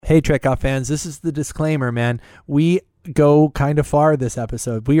Hey, Trek Off fans, this is the disclaimer, man. We go kind of far this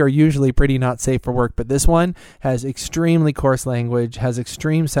episode. We are usually pretty not safe for work, but this one has extremely coarse language, has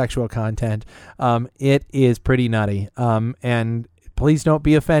extreme sexual content. It is pretty nutty. And please don't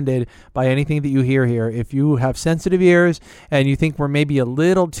be offended by anything that you hear here. If you have sensitive ears and you think we're maybe a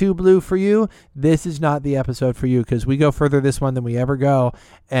little too blue for you, this is not the episode for you, because we go further this one than we ever go.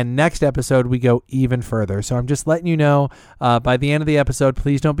 And next episode, we go even further. So I'm just letting you know, by the end of the episode,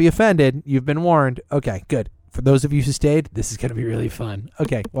 please don't be offended. You've been warned. Okay, good. For those of you who stayed, this is going to be really fun.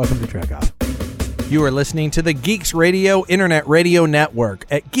 Okay, welcome to Trek Off. You are listening to the Geeks Radio Internet Radio Network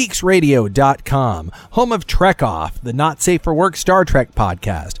at geeksradio.com, home of Trek Off, the Not Safe for Work Star Trek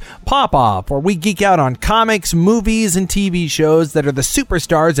podcast, Pop Off, where we geek out on comics, movies, and TV shows that are the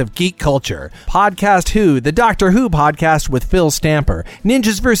superstars of geek culture, Podcast Who, the Doctor Who podcast with Phil Stamper,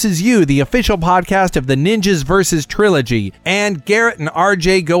 Ninjas vs. You, the official podcast of the Ninjas vs. Trilogy, and Garrett and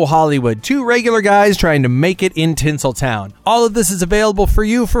RJ Go Hollywood, two regular guys trying to make it in Tinseltown. All of this is available for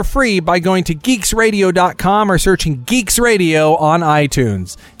you for free by going to geeksradio.com or searching Geeks Radio on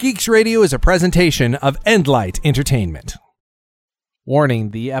iTunes. Geeks Radio is a presentation of Endlight Entertainment.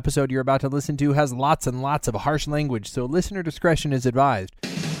 Warning, the episode you're about to listen to has lots and lots of harsh language, so listener discretion is advised.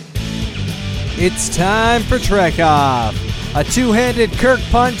 It's time for Trek Off, a two-handed Kirk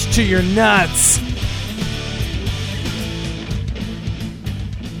punch to your nuts.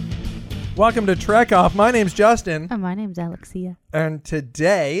 Welcome to Trek Off. My name's Justin. Oh, my name's Alexia. And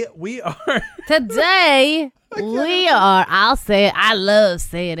today we are... I'll say it. I love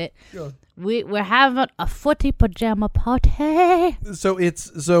saying it. We're having a footy pajama party. So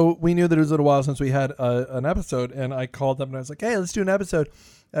we knew that it was a little while since we had an episode, and I called up and I was like, hey, let's do an episode.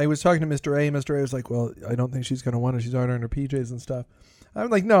 I was talking to Mr. A. Mr. A was like, well, I don't think she's going to want it. She's already in her PJs and stuff. I'm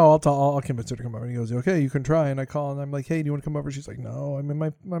like, no, I'll convince her to come over. And he goes, okay, you can try. And I call, and I'm like, hey, do you want to come over? She's like, no, I'm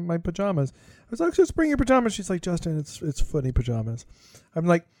in my pajamas. I was like, just bring your pajamas. She's like, Justin, it's footy pajamas. I'm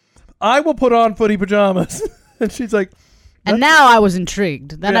like, I will put on footy pajamas. And she's like, and now I was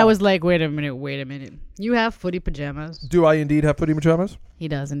intrigued. Then I was like, wait a minute. You have footy pajamas? Do I indeed have footy pajamas? He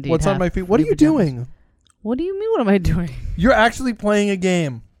does indeed. What's on my feet? What are you doing? What do you mean, what am I doing? You're actually playing a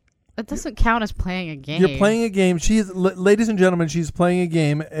game. It doesn't count as playing a game. You're playing a game. Ladies and gentlemen, she's playing a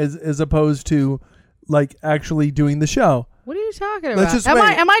game as opposed to like actually doing the show. What are you talking about?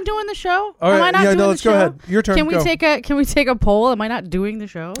 Am I doing the show? All right, am I not doing the let's show? Go ahead. Your turn. Can we take a poll? Am I not doing the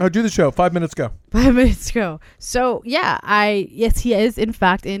show? Oh, do the show. 5 minutes go. 5 minutes go. So yeah, yes, he is in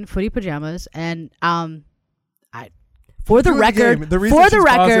fact in footy pajamas, and For the record,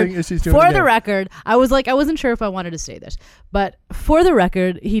 I wasn't sure if I wanted to say this, but for the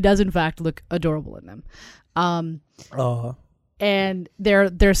record, he does in fact look adorable in them. And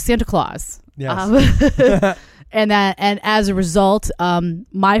they're Santa Claus. Yes. And as a result,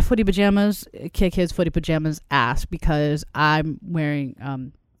 my footy pajamas kick his footy pajamas ass because I'm wearing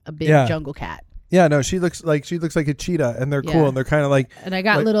a big jungle cat. Yeah, no, she looks like a cheetah, and they're cool, and they're kind of like. And I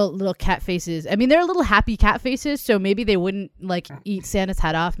got little cat faces. I mean, they're little happy cat faces, so maybe they wouldn't like eat Santa's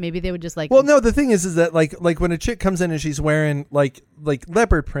hat off. Maybe they would just like. Well, no, the thing is that like when a chick comes in and she's wearing like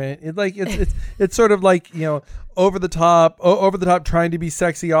leopard print, it's sort of like, you know, over the top, trying to be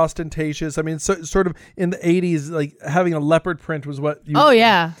sexy, ostentatious. I mean, sort of in the 80s, like having a leopard print was what.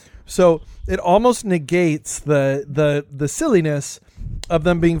 So it almost negates the silliness of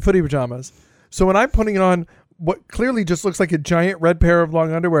them being footy pajamas. So when I'm putting it on what clearly just looks like a giant red pair of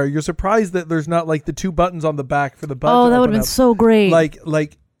long underwear, you're surprised that there's not like the two buttons on the back for the button. Oh, that would have been so great. Like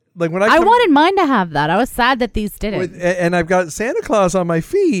when I wanted mine to have that. I was sad that these didn't. And I've got Santa Claus on my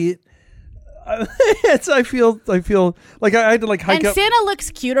feet. I feel like I had to like hike and up. Santa looks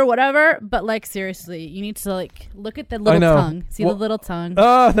cute or whatever, but like seriously, you need to like look at the little tongue. See the little tongue.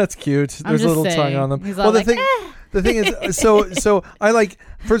 Oh, that's cute. There's a little tongue on them. The thing is, so I like.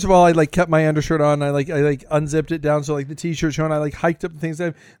 First of all, I like kept my undershirt on. I unzipped it down so like the t-shirt showing. I like hiked up things.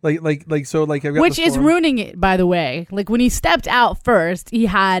 I've got which is ruining it, by the way. Like when he stepped out first, he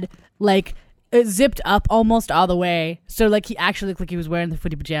had like it zipped up almost all the way, so like he actually looked like he was wearing the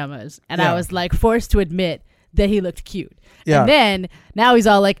footy pajamas, and I was like forced to admit that he looked cute. Yeah. And then now he's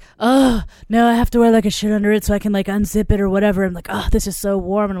all like, oh, no, I have to wear like a shirt under it so I can like unzip it or whatever. I'm like, oh, this is so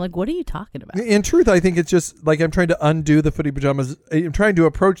warm. And I'm like, what are you talking about? In truth, I think it's just like I'm trying to undo the footy pajamas. I'm trying to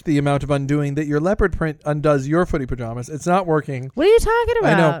approach the amount of undoing that your leopard print undoes your footy pajamas. It's not working. What are you talking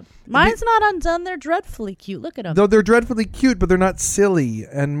about? I know. Mine's not undone. They're dreadfully cute. Look at them. Though they're dreadfully cute, but they're not silly.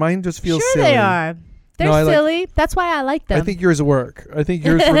 And mine just feels silly. Sure they are. They're silly. That's why I like them. I think yours work. I think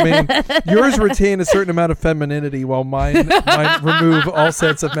yours retain a certain amount of femininity while mine remove all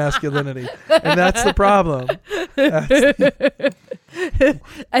sense of masculinity. And that's the problem.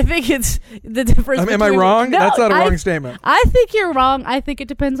 I think it's the difference. Am I wrong? No, that's not a wrong statement. I think you're wrong. I think it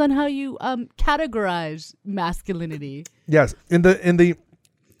depends on how you categorize masculinity. Yes, in the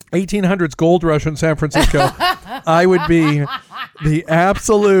 1800s gold rush in San Francisco, I would be the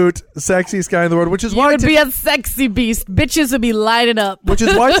absolute sexiest guy in the world, which is why you would be a sexy beast. Bitches would be lighting up. Which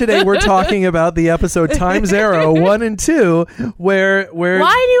is why today we're talking about the episode Times Arrow 1 and 2, where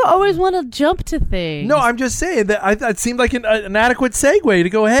why do you always want to jump to things? No, I'm just saying that seemed like an adequate segue to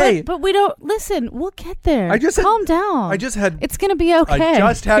go. Hey, but we don't listen. We'll get there. Calm down. It's gonna be okay.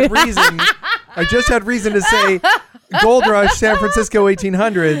 I just had reason to say Gold Rush, San Francisco,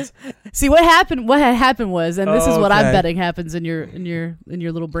 1800s. See what happened. What had happened was, and this is what I'm betting happens in your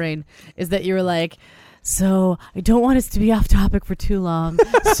little brain, is that you were like, so I don't want us to be off topic for too long.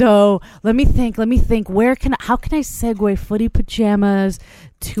 So let me think. How can I segue footy pajamas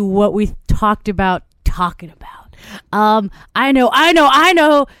to what we talked about talking about? I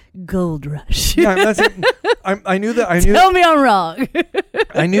know. Gold Rush. Yeah, that's it. I knew that. Tell me I'm wrong.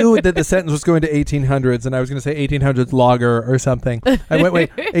 I knew that the sentence was going to 1800s, and I was going to say 1800s lager or something. I went, wait,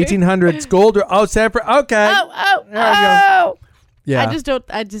 1800s gold. Sanford. Okay. Oh. Yeah.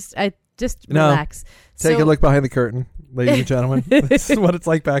 I just relax. Take a look behind the curtain, ladies and gentlemen. This is what it's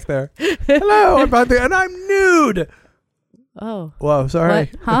like back there. Hello, I'm back there, and I'm nude. Oh. Whoa,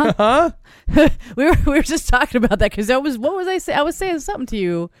 sorry. What? Huh? Huh? we were just talking about that because what was I saying? I was saying something to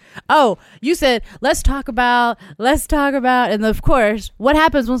you. Oh, you said let's talk about, and of course, what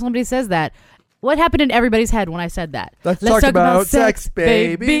happens when somebody says that? What happened in everybody's head when I said that? Let's talk about sex,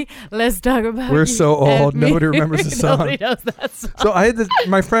 baby. Let's talk about. We're so old. Nobody remembers the song. Nobody knows that song. So I had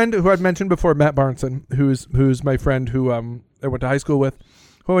my friend who I'd mentioned before, Matt Barneson, who's my friend who I went to high school with,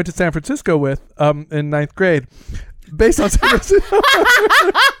 who I went to San Francisco with in ninth grade. Based on San Francisco.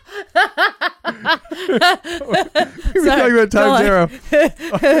 We were talking about Times Arrow.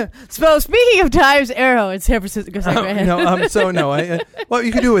 So speaking of Times Arrow in San Francisco, well,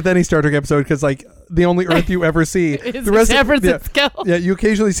 you can do it with any Star Trek episode because like the only Earth you ever see is the rest San Francisco. Yeah, you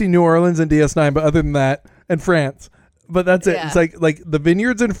occasionally see New Orleans and DS9, but other than that, and France. But that's it. Yeah. It's like the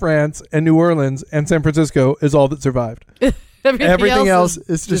vineyards in France and New Orleans and San Francisco is all that survived. Everything else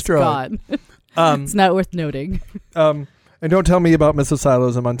is destroyed. It's not worth noting. And don't tell me about Mrs.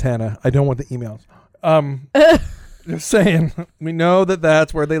 Silos in Montana. I don't want the emails. Just saying. We know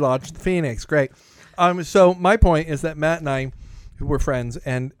that's where they launched the Phoenix. Great. So my point is that Matt and I, who were friends,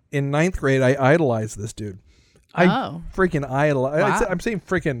 and in ninth grade, I idolized this dude. I freaking idolized. Wow. I'm saying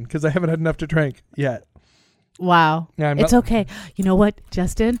freaking because I haven't had enough to drink yet. Wow. Yeah, it's okay. You know what,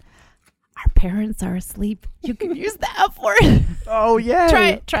 Justin? Our parents are asleep. You can use the F word. Oh, yeah.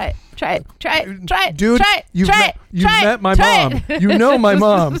 Try it. Dude, you've met my mom. You know my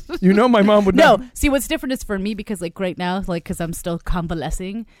mom. You know my mom would know. No, see, what's different is for me because, like, right now, like, because I'm still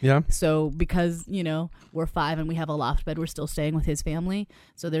convalescing. Yeah. So, because, we're 5 and we have a loft bed, we're still staying with his family.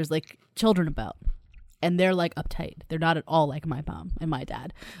 So, there's, like, children about. And they're, like, uptight. They're not at all like my mom and my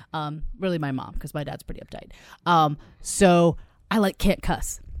dad. Really my mom, because my dad's pretty uptight. So, I, like, can't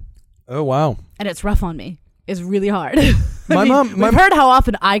cuss. Oh, wow. And it's rough on me. It's really hard. We've heard how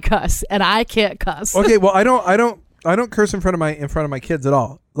often I cuss, and I can't cuss. Okay, well, I don't curse in front of my kids at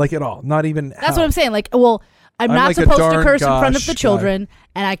all. Like, at all. Not even. That's what I'm saying. Like, well, I'm not like supposed to curse in front of the children,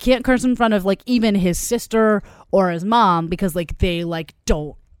 and I can't curse in front of, like, even his sister or his mom because, like, they, like,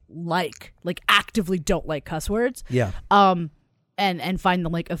 don't like actively don't like cuss words. Yeah. And find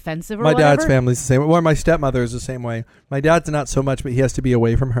them, like, offensive or my whatever. Dad's family's the same way. Or my stepmother is the same way. My dad's not so much, but he has to be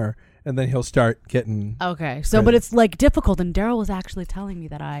away from her. And then he'll start getting... Okay. So, but it's, like, difficult. And Daryl was actually telling me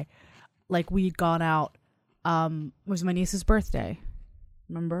that we'd gone out... it was my niece's birthday.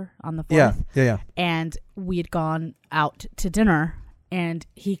 Remember? On the 4th? Yeah. And we had gone out to dinner. And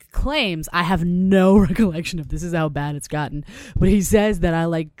he claims... I have no recollection of this is how bad it's gotten. But he says that I,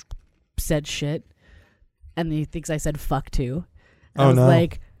 like, said shit. And he thinks I said fuck, too. I was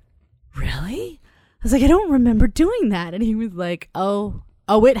like, really? I was like, I don't remember doing that. And he was like, oh,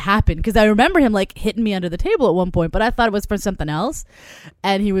 it happened. Because I remember him, like, hitting me under the table at one point, but I thought it was for something else.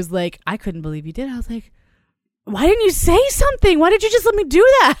 And he was like, I couldn't believe you did. I was like, why didn't you say something? Why did you just let me do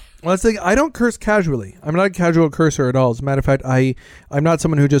that? Well, it's like, I don't curse casually. I'm not a casual cursor at all. As a matter of fact, I'm not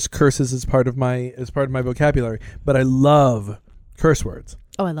someone who just curses as part of my vocabulary, but I love curse words.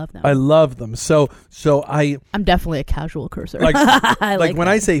 Oh, I love them. I love them. So I'm definitely a casual cursor. Like, when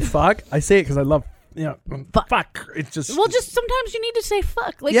I say fuck, I say it because I love, fuck. It's just sometimes you need to say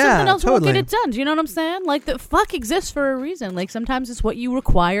fuck. Like, something else won't get it done. Do you know what I'm saying? Like, the fuck exists for a reason. Like, sometimes it's what you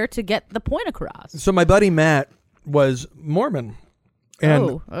require to get the point across. So my buddy Matt was Mormon.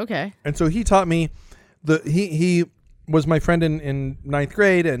 And, okay. And so he taught me he was my friend in ninth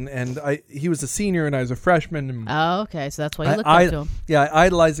grade, and he was a senior and I was a freshman. And oh, okay, so that's why you looked up to him. Yeah, I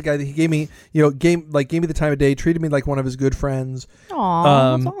idolized the guy that he gave me. Gave me the time of day, treated me like one of his good friends.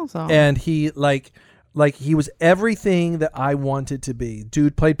 Aww, that's awesome. And he he was everything that I wanted to be.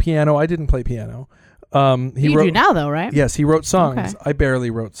 Dude played piano. I didn't play piano. You do now, though, right? Yes, he wrote songs. Okay. I barely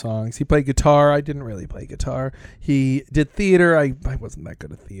wrote songs. He played guitar. I didn't really play guitar. He did theater. I wasn't that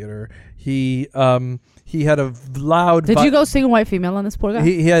good at theater. He had a loud. Did you go sing White Female on this poor guy?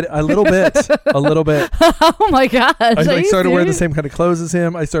 He had a little bit, Oh my god! I started wearing the same kind of clothes as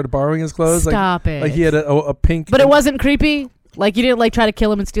him. I started borrowing his clothes. Stop it! Like he had a pink. But it wasn't creepy. Like you didn't try to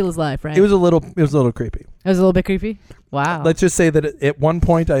kill him and steal his life, right? It was a little creepy. It was a little bit creepy. Wow. Let's just say that at one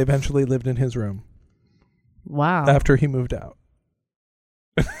point I eventually lived in his room. Wow. After he moved out.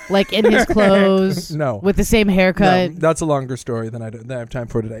 Like in his clothes? No. With the same haircut? No, that's a longer story than I have time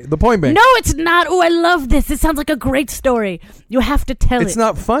for today. The point being. No, it's not. Oh, I love this. This sounds like a great story. You have to tell it. It's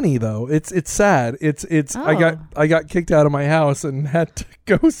not funny though. It's sad. It's Oh. I got kicked out of my house and had to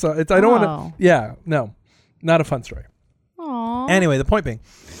go I don't want to. Yeah, no. Not a fun story. Aww. Anyway, the point being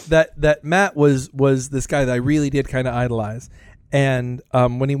that Matt was this guy that I really did kind of idolize. And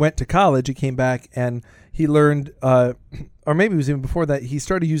when he went to college, he came back and he learned, or maybe it was even before that, he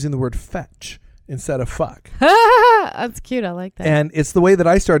started using the word fetch instead of fuck. That's cute. I like that. And it's the way that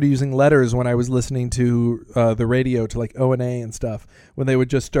I started using letters when I was listening to the radio, to like O&A and stuff, when they would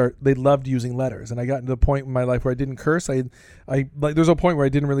just start, they loved using letters. And I got to the point in my life where I didn't curse. I like, there's a point where I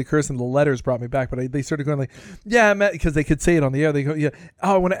didn't really curse and the letters brought me back, but they started going like, yeah, because they could say it on the air. They go, yeah,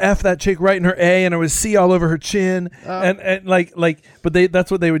 oh, I want to F that chick right in her A, and I would C all over her chin. And but that's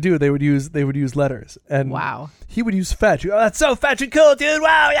what they would do. They would use letters. And wow. He would use fetch. Oh, that's so fetch and cool, dude.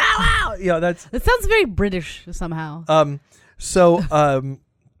 Wow, yeah, wow. That sounds very British somehow. So I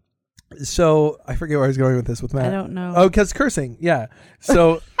forget where I was going with this with Matt. I don't know. Oh, because cursing. Yeah.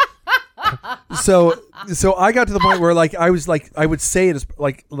 So so I got to the point where like I was like I would say it as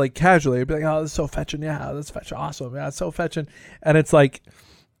like casually. I'd be like, oh, that's so fetching. Yeah, that's fetching. Awesome. Yeah, it's so fetching. And it's like,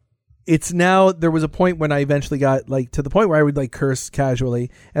 it's now, there was a point when I eventually got like to the point where I would like curse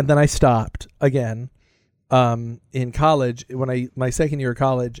casually, and then I stopped again. In college, my second year of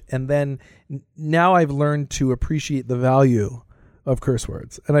college, and then now I've learned to appreciate the value of curse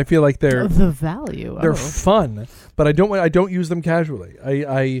words, and I feel like they're fun, but I don't use them casually.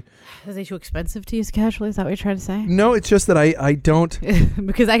 Are they too expensive to use casually? Is that what you're trying to say? No, it's just that I don't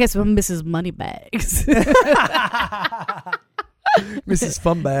because I guess I'm Mrs. Moneybags. Mrs.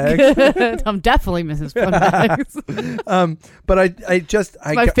 Funbag. I'm definitely Mrs. Funbags. But I just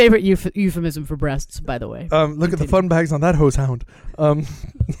it's my favorite euphemism for breasts, by the way. Look at the fun bags on that hose hound. What?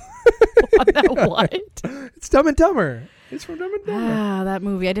 It's Dumb and Dumber. It's from Dumb and Dumber. Ah, that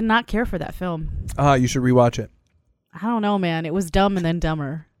movie. I did not care for that film. You should rewatch it. I don't know, man. It was dumb and then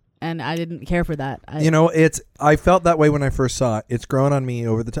dumber, and I didn't care for that. I felt that way when I first saw it. It's grown on me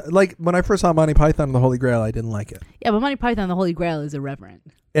over the time. Like when I first saw Monty Python and the Holy Grail, I didn't like it. Yeah, but Monty Python and the Holy Grail is irreverent.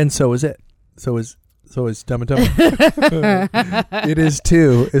 And so is it. So is Dumb and Dumber. It is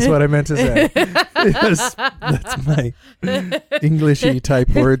too, is what I meant to say. Yes, that's my Englishy type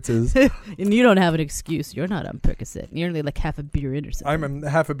words. And you don't have an excuse. You're not on Percocet. You're only like half a beer in or something. I'm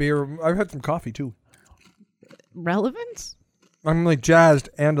half a beer. I've had some coffee too. Relevant? I'm like jazzed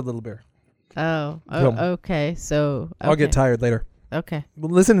and a little beer. Okay. So okay. I'll get tired later. Okay.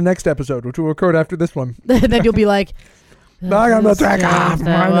 Well, listen to next episode, which we'll record after this one. Then you'll be like, my name is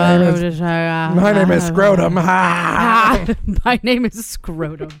Scrotum. My name is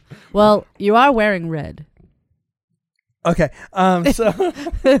Scrotum. Well, you are wearing red. Okay. So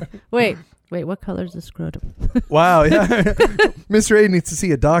wait. What color is the scrotum? Wow. Yeah. Mr. A needs to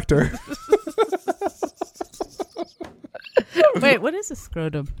see a doctor. Wait, what is a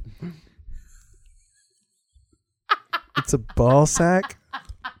scrotum? It's a ball sack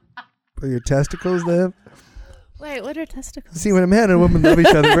where your testicles live. Wait, what are testicles? See, when a man and a woman love each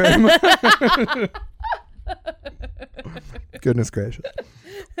other very much. Goodness gracious.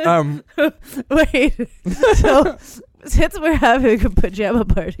 Wait. So, since we're having a pajama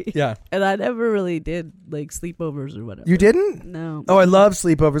party. Yeah. And I never really did like sleepovers or whatever. You didn't? No. Oh, I love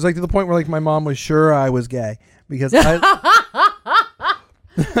sleepovers. Like to the point where like my mom was sure I was gay because I.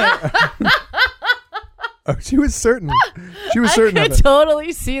 Oh, she was certain. She was certain of it. I could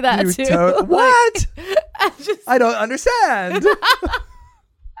totally see that too. What? I don't understand.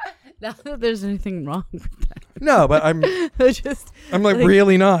 Not that there's anything wrong with that. No, but I'm like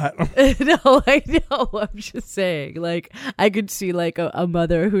really not. No, I know. I'm just saying. Like, I could see like a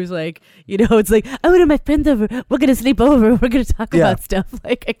mother who's like, it's like, I went to my friends over. We're gonna sleep over. We're gonna talk about stuff.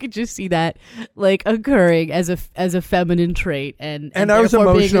 Like, I could just see that like occurring as a feminine trait, and I was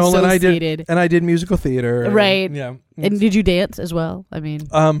emotional, and I did musical theater, right? And did you dance as well? I mean,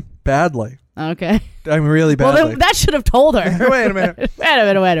 badly. Okay. I'm really badly. Well, then that should have told her. Wait a minute. Wait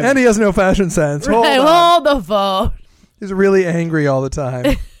a minute. And he has no fashion sense. Hold the phone. He's really angry all the time.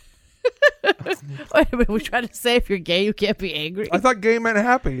 Wait a minute. We're trying to say if you're gay, you can't be angry. I thought gay meant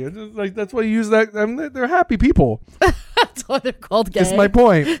happy. It's just like that's why you use that. They're happy people. That's why they're called gay. That's my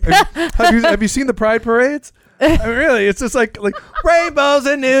point. Have you seen the pride parades? I mean, really, it's just like rainbows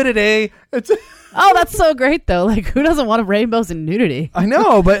and nudity. Oh, that's so great though. Like, who doesn't want rainbows and nudity? I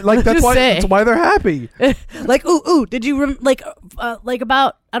know, but like that's why they're happy. Like, ooh, did you like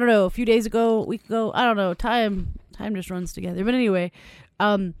about, I don't know, a few days ago, week ago, I don't know, time just runs together. But anyway,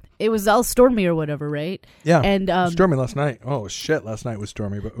 it was all stormy or whatever, right? Yeah. And stormy last night. Oh shit, last night was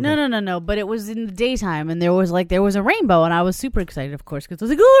stormy. But okay. No. But it was in the daytime, and there was a rainbow, and I was super excited, of course, because I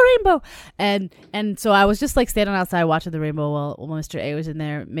was like, oh, rainbow! And so I was just like standing outside watching the rainbow while Mr. A was in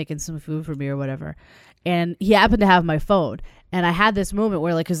there making some food for me or whatever, and he happened to have my phone, and I had this moment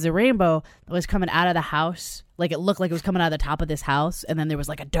where, like, because the rainbow was coming out of the house, like it looked like it was coming out of the top of this house, and then there was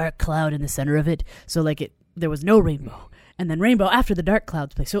like a dark cloud in the center of it, so like there was no rainbow. And then rainbow after the dark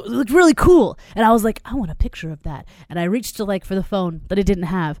clouds place. So it looked really cool. And I was like, I want a picture of that. And I reached to like for the phone that I didn't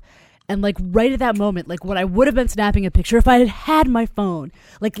have. And like right at that moment, like when I would have been snapping a picture if I had my phone,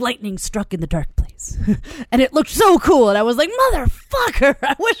 like lightning struck in the dark place. And it looked so cool. And I was like, motherfucker,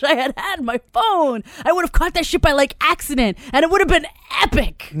 I wish I had my phone. I would have caught that shit by like accident. And it would have been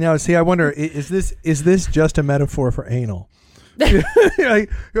epic. Now, see, I wonder, is this just a metaphor for anal? like,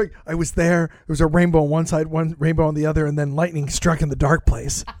 I was there. There was a rainbow on one side, one rainbow on the other, and then lightning struck in the dark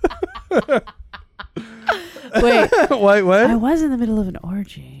place. Wait, what? I was in the middle of an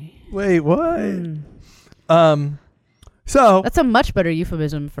orgy. Wait, what? So that's a much better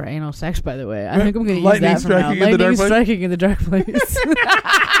euphemism for anal sex, by the way. I think I'm going to use that from now. Lightning striking in the dark place.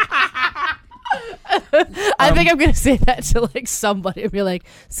 I think I'm going to say that to like somebody and be like,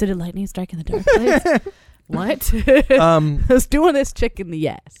 so did lightning strike in the dark place? What? I was doing this chick in the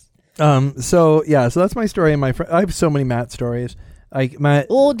ass. So that's my story. And I have so many Matt stories.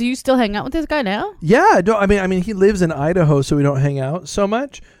 Well, do you still hang out with this guy now? Yeah. No, I mean, he lives in Idaho, so we don't hang out so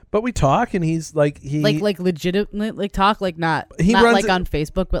much. But we talk, and he's like legitimately like talk, like not like on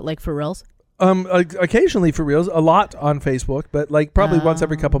Facebook, but like for reals. Occasionally for reals, a lot on Facebook, but like probably once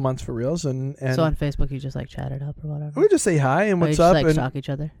every couple months for reals. And so on Facebook, you just like chat it up or whatever. We just say hi and what's up, like and stalk each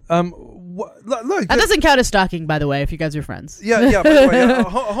other. Look, that doesn't count as stalking, by the way, if you guys are friends. Yeah. By the way,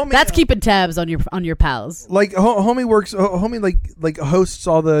 homie, that's keeping tabs on your pals. Like homie works. Homie like hosts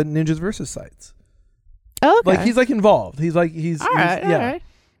all the Ninjas Versus sites. Oh, okay. Like he's like involved. He's all right.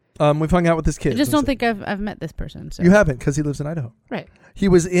 We've hung out with this kid. I just don't think I've met this person. So. You haven't, because he lives in Idaho. Right. He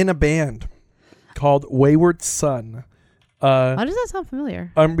was in a band called Wayward Son. How does that sound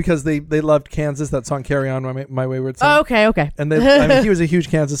familiar? Because they loved Kansas, that song "Carry On, My Wayward Son." Oh, okay. And he was a huge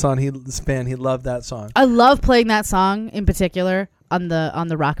Kansas fan. He loved that song. I love playing that song in particular on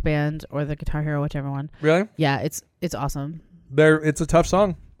the Rock Band or the Guitar Hero, whichever one. Really? Yeah, it's awesome. It's a tough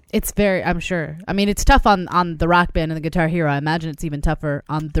song. It's very, I'm sure. I mean, it's tough on the Rock Band and the Guitar Hero. I imagine it's even tougher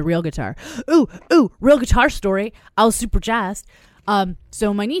on the real guitar. Ooh, real guitar story. I was super jazzed.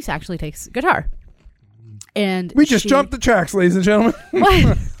 So my niece actually takes guitar. And we just jumped the tracks, ladies and gentlemen.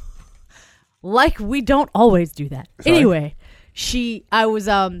 Like we don't always do that. Sorry. Anyway,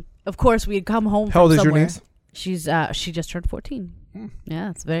 of course we had come home How from old is somewhere. Your niece? She just turned 14.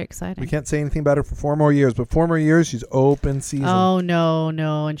 Yeah, it's very exciting. We can't say anything about her for 4 more years, but 4 more years, she's open season. Oh,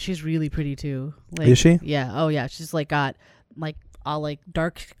 no. And she's really pretty too. Like, is she? Yeah. Oh, yeah. She's like got like all like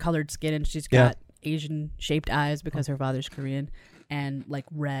dark colored skin, and she's got Asian shaped eyes because her father's Korean, and like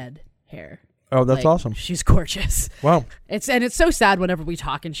red hair. Oh, that's awesome. She's gorgeous. Wow. It's so sad whenever we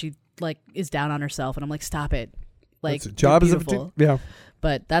talk and she like is down on herself, and I'm like, stop it. Like, job is beautiful. Yeah.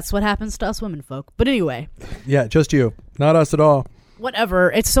 But that's what happens to us women folk. But anyway. Yeah, just you. Not us at all.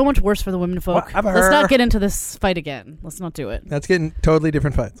 Whatever. It's so much worse for the women folk. Whatever. Let's not get into this fight again. Let's not do it. That's getting totally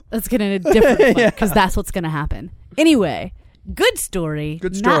different fights. Let's get in a different fight, because that's what's going to happen. Anyway, good story.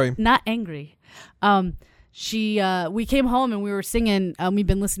 Good story. Not angry. We came home and we were singing. We've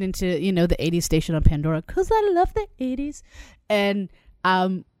been listening to, the 80s station on Pandora, because I love the 80s. And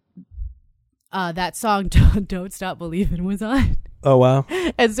that song, Don't Stop Believin', was on. Oh, wow.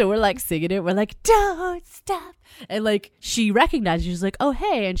 And so we're like singing it. We're like, don't stop. And like she recognized, she's like, oh,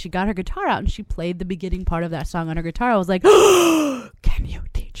 hey. And she got her guitar out and she played the beginning part of that song on her guitar. I was like, can you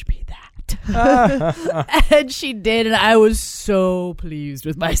teach me that? And she did. And I was so pleased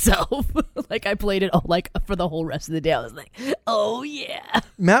with myself. Like I played it all, like for the whole rest of the day. I was like, oh, yeah.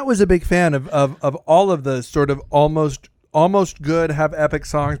 Matt was a big fan of all of the sort of almost good, have epic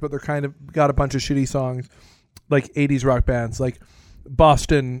songs, but they're kind of got a bunch of shitty songs, like 80s rock bands, like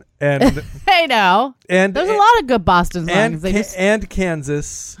Boston and hey now. And there's a lot of good Boston songs. And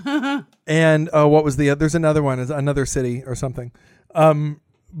Kansas. And what was there's another one, is another city or something.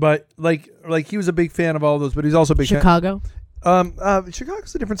 But like he was a big fan of all those, but he's also a big Chicago.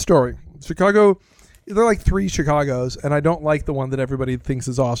 Chicago's a different story. Chicago, there are like 3 Chicagos, and I don't like the one that everybody thinks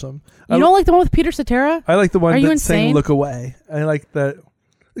is awesome. You don't like the one with Peter Cetera? I like the one that sang "Look Away." I like that.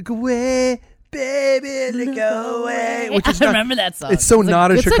 Look away, baby, look away. Which is I remember that song. It's so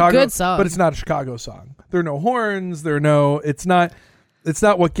not a Chicago, it's a good song, but it's not a Chicago song. There are no horns. It's not. It's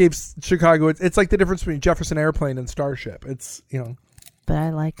not what gave Chicago. It's like the difference between Jefferson Airplane and Starship. It's But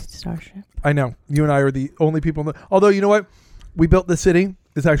I liked Starship. I know you and I are the only people. Although you know what, "We Built This City"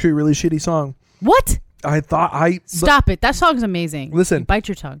 is actually a really shitty song. What? Stop it. That song's amazing. Listen. Bite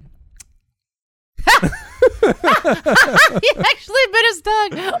your tongue. He actually bit his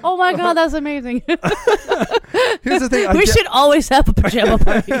tongue. Oh my God, that's amazing. Here's the thing. We should always have a pajama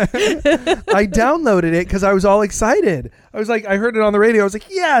party. I downloaded it because I was all excited. I was like, I heard it on the radio. I was like,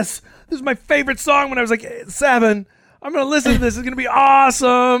 yes, this is my favorite song when I was like 7. I'm going to listen to this. It's going to be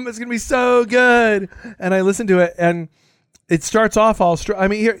awesome. It's going to be so good. And I listened to it, and it starts off all I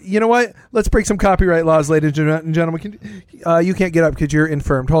mean, here, you know what? Let's break some copyright laws, ladies and gentlemen. You can't get up because you're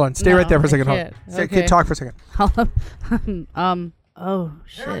infirmed. Hold on. Stay right there for a second. Hold on. Okay. Talk for a second. Oh,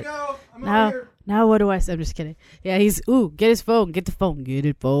 shit. There we go. I'm over here. Now what do I say? I'm just kidding. Yeah, get his phone. Get the phone. Get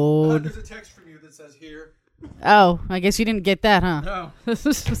it phone. There's a text from you that says here. Oh, I guess you didn't get that, huh? No. I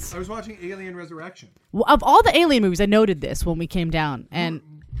was watching Alien Resurrection. Well, of all the Alien movies, I noted this when we came down. And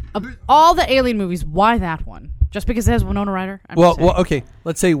of all the Alien movies, why that one? Just because it has Winona Ryder? Well, okay.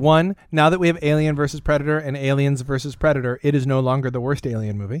 Let's say one. Now that we have Alien versus Predator and Aliens versus Predator, it is no longer the worst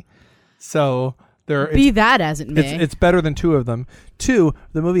Alien movie. So be that as it may. It's better than 2 of them. 2,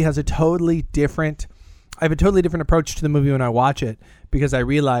 the movie has a totally different. I have a totally different approach to the movie when I watch it because I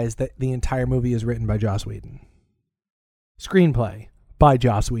realize that the entire movie is written by Joss Whedon. Screenplay by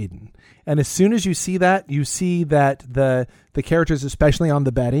Joss Whedon, and as soon as you see that the characters, especially on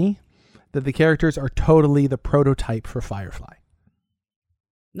the Betty, that the characters are totally the prototype for Firefly.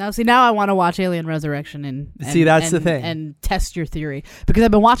 Now I want to watch Alien Resurrection and that's the thing, and test your theory, because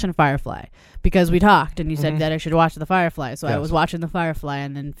I've been watching Firefly because we talked and you said that I should watch the Firefly, so yes. I was watching the Firefly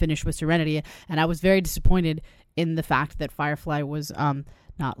and then finished with Serenity, and I was very disappointed in the fact that Firefly was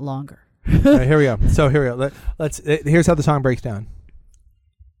not longer. All right, here we go. So here we go. Here's how the song breaks down.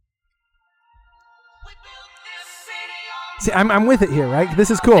 See, I'm with it here, right?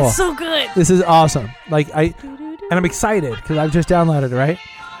 This is cool. It's so good. This is awesome. And I'm excited because I've just downloaded it, right?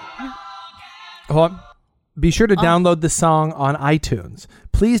 Hold on. Be sure to download this song on iTunes.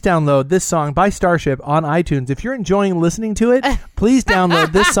 Please download this song by Starship on iTunes. If you're enjoying listening to it, please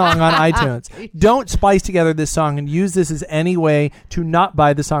download this song on iTunes. Don't splice together this song and use this as any way to not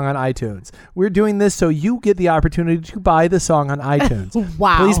buy the song on iTunes. We're doing this so you get the opportunity to buy the song on iTunes.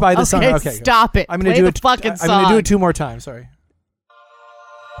 Wow. Please buy the song. Okay, stop it. I'm going to do it. Fucking song. I'm going to do it 2 more times. Sorry.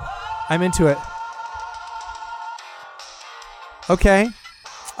 I'm into it. Okay.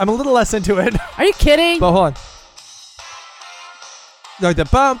 I'm a little less into it. Are you kidding? But hold on. Like the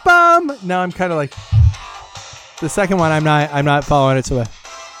bum bum. Now I'm kind of like the second one. I'm not following it. So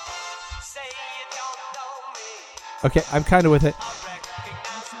okay, I'm kind of with it.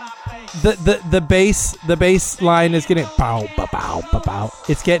 The bass line is getting bow bow bow bow bow.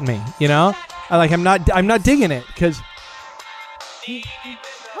 It's getting me. You know. I'm not digging it because.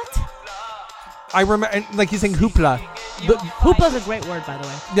 What? I remember, like he's saying hoopla. Hoopla's a great word, by the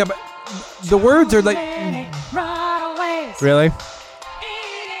way. Yeah, but the words are like... Really?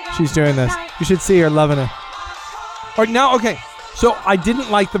 She's doing this. You should see her loving it. Or now, okay. So I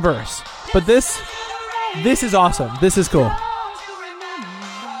didn't like the verse, but this is awesome. This is cool.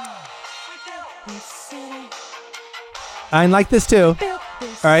 I like this too. All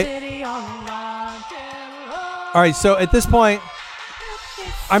right. All right. So at this point,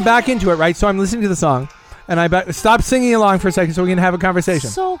 I'm back into it, right? So I'm listening to the song. And stop singing along for a second so we can have a conversation.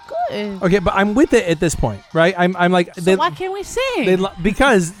 So good. Okay, but I'm with it at this point, right? I'm like... So why can't we sing?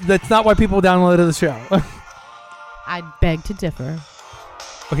 Because that's not why people downloaded the show. I beg to differ.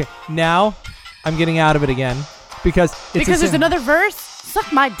 Okay, now I'm getting out of it again because there's another verse.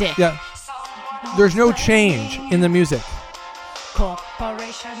 Suck my dick. Yeah. There's no change in the music.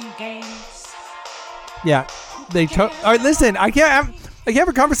 Corporation games. Yeah. All right, listen, I can't have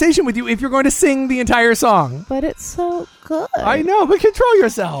a conversation with you if you're going to sing the entire song. But it's so good. I know, but control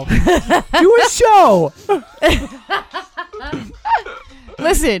yourself. Do a show.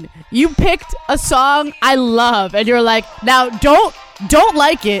 Listen, you picked a song I love, and you're like, now don't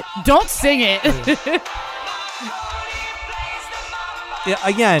like it, don't sing it. Yeah,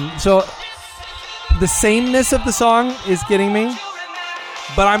 again, so the sameness of the song is getting me,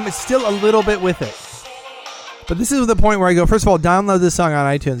 but I'm still a little bit with it. But this is the point where I go, first of all, download this song on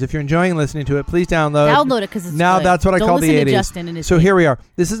iTunes. If you're enjoying listening to it, please download it because it's now good. That's what I call the 80s. To Justin and his so here we are.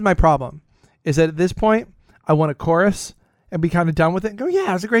 This is my problem, is that at this point, I want a chorus and be kind of done with it and go,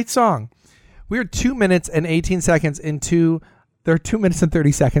 yeah, it's a great song. We're 2 minutes and 18 seconds into, there are 2 minutes and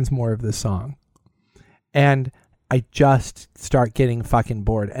 30 seconds more of this song. And I just start getting fucking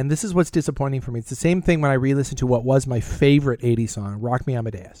bored. And this is what's disappointing for me. It's the same thing when I re-listen to what was my favorite 80s song, Rock Me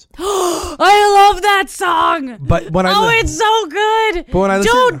Amadeus. I love that song. But when it's so good. But when I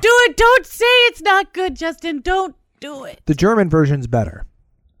listen, don't do it. Don't say it's not good, Justin. Don't do it. The German version's better.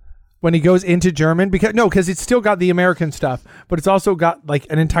 When he goes into German, because it's still got the American stuff, but it's also got like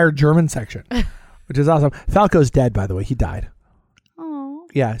an entire German section, which is awesome. Falco's dead, by the way. He died. Oh.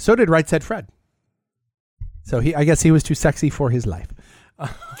 Yeah. So did Right Said Fred. So I guess he was too sexy for his life.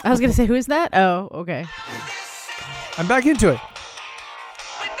 I was going to say, who is that? Oh, okay. I'm back into it.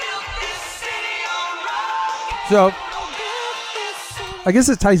 So I guess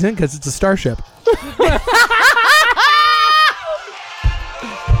it ties in because it's a starship.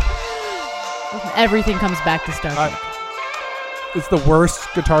 Everything comes back to Starship. It's the worst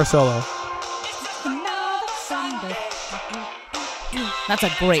guitar solo. That's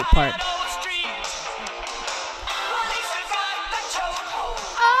a great part.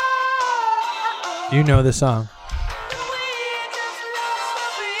 You know the song.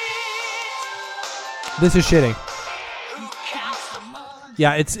 This is shitty.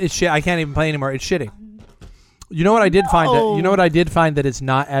 Yeah, it's shit. I can't even play anymore. It's shitty. You know what I did find? You know what I did find that it's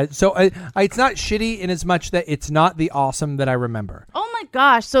not as so. It's not shitty in as much that it's not the awesome that I remember. Oh my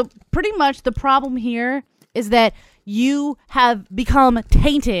gosh! So pretty much the problem here is that you have become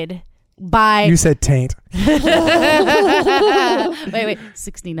tainted by. You said taint. Wait,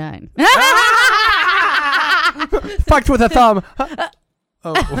 69. Fucked with a thumb.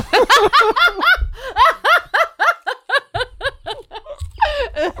 Oh.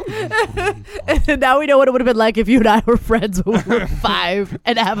 Now we know what it would have been like if you and I were friends when we were 5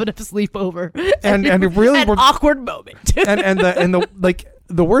 and having a sleepover. And really an awkward moment. and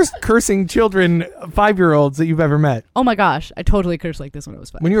the worst cursing children 5-year-olds that you've ever met. Oh my gosh, I totally cursed like this when I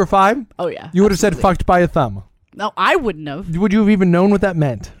was 5. When you were 5? Oh yeah. You would have said fucked by a thumb. No, I wouldn't have. Would you have even known what that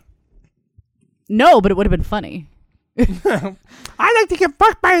meant? No, but it would have been funny. I like to get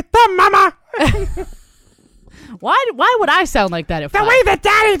fucked by a thumb, mama. Why would I sound like that? The way that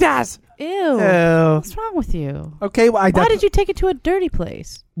daddy does. Ew. What's wrong with you? Okay, well, why did you take it to a dirty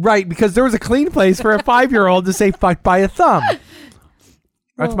place? Right, because there was a clean place for a 5-year-old to say fucked by a thumb.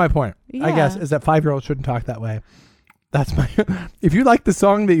 That's my point. Yeah. I guess, is that 5-year-olds shouldn't talk that way. That's my. If you like the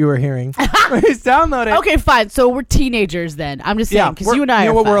song that you were hearing, please download it. Okay, fine. So we're teenagers then. I'm just saying because you and I.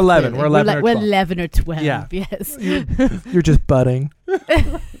 You know what? We're 11. We're 11 or 12. We're 11 or 12. Yeah. Yes. You're just budding.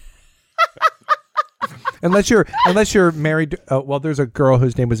 unless you're married. Well, there's a girl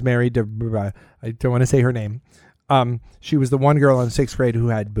whose name was married to. I don't want to say her name. She was the one girl in 6th grade who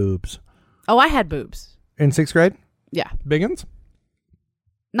had boobs. Oh, I had boobs in 6th grade. Yeah. Biggins.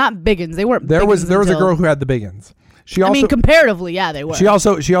 Not biggins. They weren't. There was a girl who had the biggins. I mean, comparatively, yeah, they were. She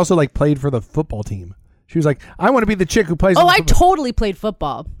also like played for the football team. She was like, I want to be the chick who plays. Oh, I totally played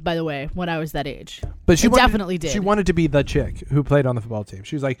football, by the way, when I was that age. But she definitely did. She wanted to be the chick who played on the football team.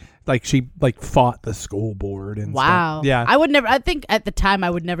 She was like she fought the school board and wow. stuff. Yeah. I would never. I think at the time I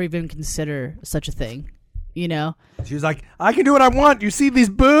would never even consider such a thing. You know. She was like, I can do what I want. You see these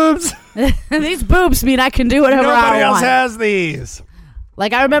boobs? These boobs mean I can do whatever I want. Nobody else has these.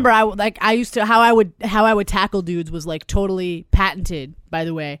 Like I remember, I used to how I would tackle dudes was like totally patented. By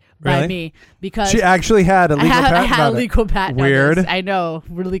the way, by me because she actually had a legal patent. I had a legal patent. Weird. On this. I know,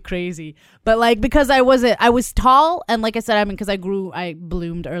 really crazy. But like because I was tall and like I said, I mean because I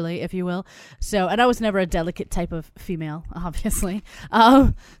bloomed early, if you will. So and I was never a delicate type of female, obviously.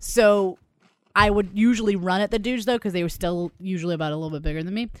 So I would usually run at the dudes though because they were still usually about a little bit bigger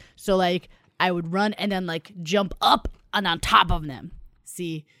than me. So like I would run and then like jump up and on top of them.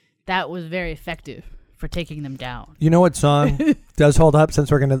 See, that was very effective for taking them down. You know what song does hold up?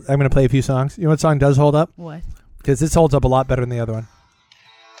 Since I'm gonna play a few songs. You know what song does hold up? What? because this holds up a lot better than the other one.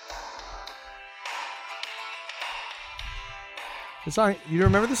 The song, you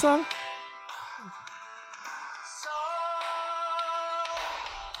remember the song?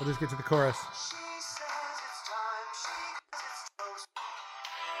 I'll just get to the chorus.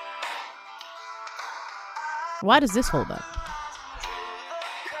 Why does this hold up?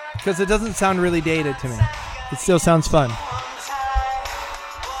 Because it doesn't sound really dated to me. It still sounds fun.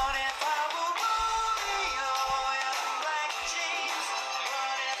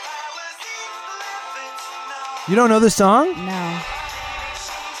 You don't know this song? No.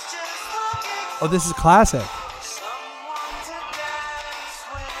 Oh, this is classic.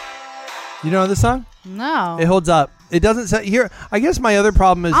 You know this song? No. It holds up. It doesn't say here. I guess my other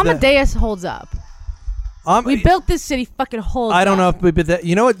problem is Amadeus holds up. We built this city. Fucking holds. I don't know up. if we did that.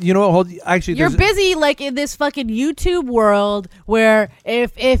 You know what? You know what holds? Actually, you're busy like in this fucking YouTube world where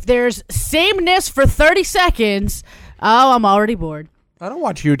if there's sameness for 30 seconds, oh, I'm already bored. I don't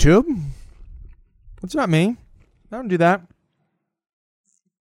watch YouTube. That's not me. I don't do that.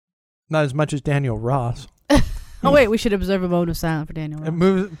 Not as much as Daniel Ross. Oh wait, we should observe a moment of silence for Daniel Ross. It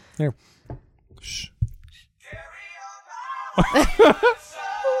moves here. Shh.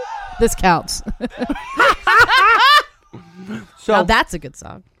 This counts. So now that's a good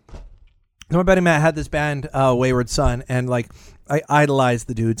song. My buddy Matt had this band, Wayward Son, and like I idolized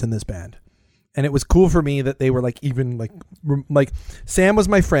the dudes in this band, and it was cool for me that they were like even like Sam was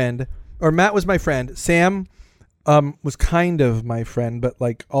my friend, or Matt was my friend. Sam was kind of my friend, but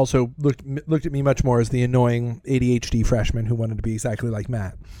like also looked at me much more as the annoying ADHD freshman who wanted to be exactly like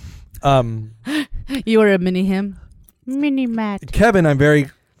Matt. You were a mini him, mini Matt. Kevin, I'm very.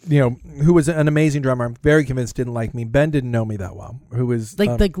 Who was an amazing drummer. I'm very convinced didn't like me. Ben didn't know me that well. Who was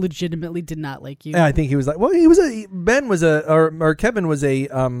like legitimately did not like you. Yeah, I think he was like, well, Kevin was a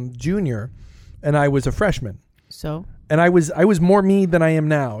junior, and I was a freshman. So. And I was more me than I am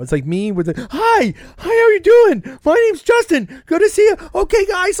now. It's like me with hi, how are you doing? My name's Justin. Good to see you. Okay,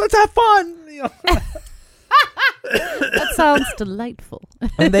 guys, let's have fun. That sounds delightful.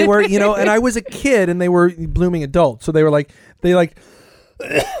 And they were, and I was a kid, and they were blooming adults. So they were like,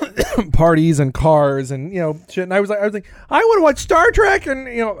 parties and cars and shit, and I was like I want to watch Star Trek, and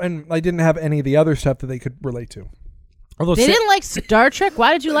and I didn't have any of the other stuff that they could relate to. Although they didn't like Star Trek.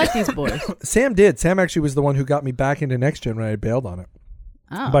 Why did you like these boys? Sam did. Sam actually was the one who got me back into Next Gen when I bailed on it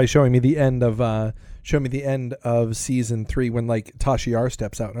by showing me the end of season 3 when like Tasha Yar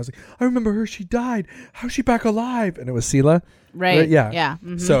steps out, and I was like, I remember her. She died. How's she back alive? And it was Sela. Right. Yeah.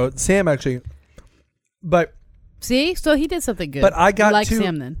 Mm-hmm. So Sam actually, but. See, so he did something good. But I got like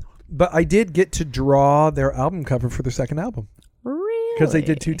Sam then. But I did get to draw their album cover for their second album. Really? Because they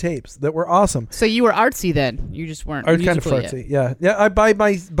did 2 tapes that were awesome. So you were artsy then. You just weren't. I was kind of artsy. Yeah. Yeah. By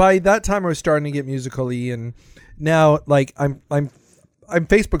that time I was starting to get musically, and now like I'm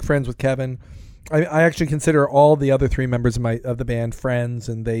Facebook friends with Kevin. I actually consider all the other 3 members of the band friends,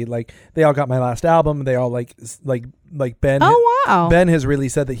 and they all got my last album. They all like Ben. Oh wow! Ben has really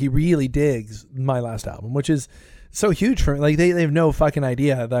said that he really digs my last album, which is so huge for me. Like they have no fucking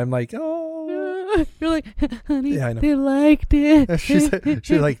idea that I'm like, oh, you're like, honey, yeah, I know. They liked it. She's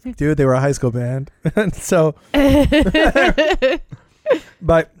like, dude, they were a high school band, and so.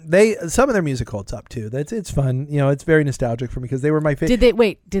 But some of their music holds up too. It's fun. It's very nostalgic for me because they were my favorite.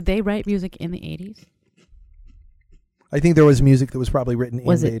 Did they write music in the 80s? I think there was music that was probably written in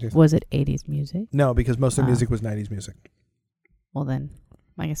the 80s. Was it 80s music? No, because most of the music was 90s music. Well then,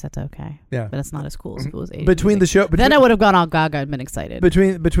 I guess that's okay. Yeah. But it's not as cool as it was 80s Between music. the show, then I would have gone all gaga and been excited.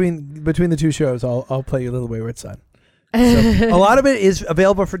 Between the 2 shows, I'll play you Little Wayward Son. So, a lot of it is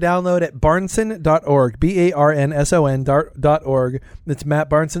available for download at barnson.org, barnson.org. It's Matt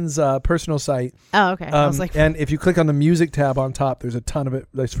Barnson's personal site. Oh, okay. I was like, and if you click on the music tab on top, there's a ton of it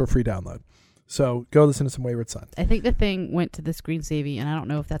that's for free download. So go listen to some Wayward Son. I think the thing went to the screensaver, and I don't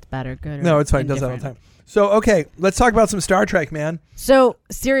know if that's bad or good. No, it's fine. It does that all the time. So, okay, let's talk about some Star Trek, man. So,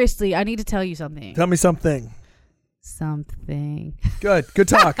 seriously, I need to tell you something. Tell me something. Something. Good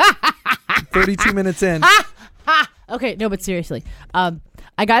talk. 32 minutes in. Okay, no, but seriously, I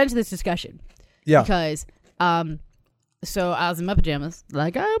got into this discussion. Yeah. Because, so I was in my pajamas,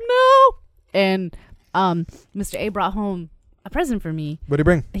 like I am now, and Mr. A brought home a present for me. What did he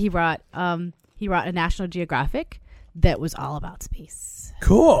bring? He brought a National Geographic that was all about space.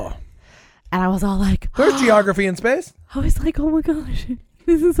 Cool. And I was all like, there's geography in space. I was like, oh my gosh,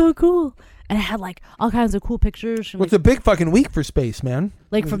 this is so cool. And it had like all kinds of cool pictures. From, it's a big fucking week for space, man.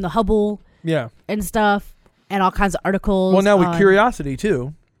 Like from the Hubble. Yeah. And stuff. And all kinds of articles. Well, now with Curiosity,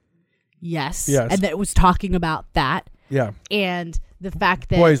 too. Yes. And that was talking about that. Yeah. And the fact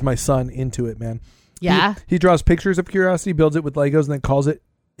that... Boy, is my son into it, man. Yeah. He draws pictures of Curiosity, builds it with Legos, and then calls it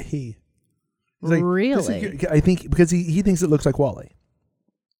he. He's like, really? I think because he thinks it looks like Wall-E.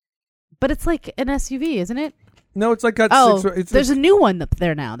 But it's like an SUV, isn't it? No, it's like got six. There's a new one up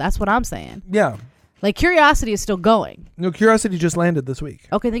there now. That's what I'm saying. Yeah. Like Curiosity is still going. No, Curiosity just landed this week.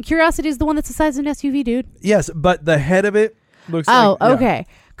 Okay, then Curiosity is the one that's the size of an SUV, dude. Yes, but the head of it looks like... Oh, okay.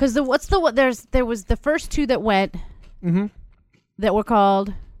 Because there was the first two that went that were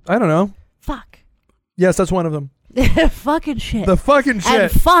called... I don't know. Fuck. Yes, that's one of them. Fucking shit. The fucking shit.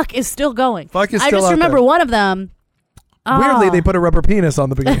 And fuck is still going. Fuck is still I just out remember there. one of them. Weirdly, they put a rubber penis on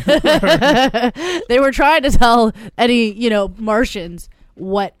the beginning. They were trying to tell any, Martians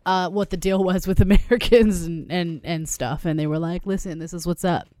what the deal was with Americans and stuff, and they were like, "Listen, this is what's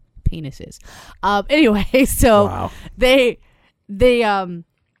up, penises." Anyway, so wow. they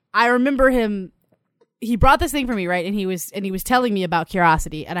I remember him. He brought this thing for me, right, and he was telling me about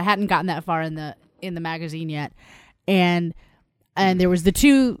Curiosity, and I hadn't gotten that far in the magazine yet, and there was the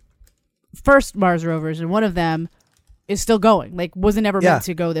two first Mars rovers, and one of them is still going, like wasn't ever meant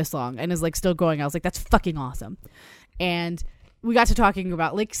to go this long, and is like still going. I was like, that's fucking awesome. And we got to talking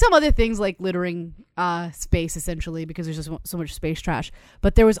about like some other things like littering space, essentially, because there's just so much space trash.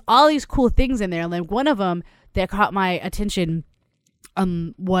 But there was all these cool things in there, and like one of them that caught my attention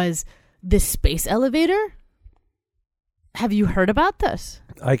was this space elevator. Have you heard about this?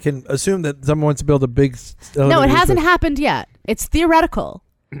 I can assume that someone wants to build a big elevator. No, it hasn't happened yet. It's theoretical,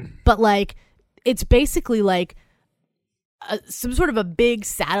 but like it's basically like some sort of a big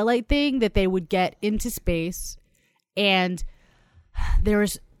satellite thing that they would get into space, and there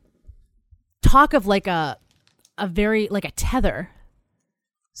was talk of like a very like a tether,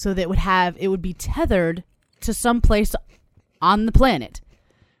 so that it would be tethered to some place on the planet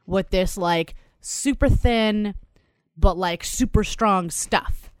with this like super thin but like super strong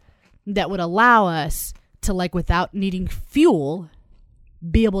stuff that would allow us to, like, without needing fuel,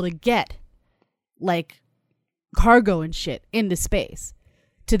 be able to get like cargo and shit into space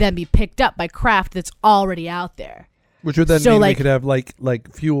to then be picked up by craft that's already out there. Which would then mean we could have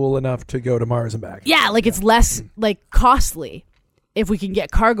like fuel enough to go to Mars and back. Yeah, like it's less like costly if we can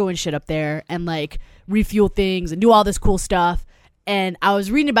get cargo and shit up there and like refuel things and do all this cool stuff. And I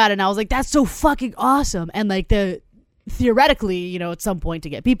was reading about it and I was like, that's so fucking awesome. And like theoretically, at some point to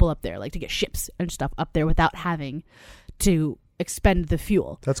get people up there, like to get ships and stuff up there without having to expend the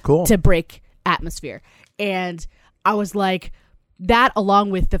fuel. That's cool. To break atmosphere. And I was like, that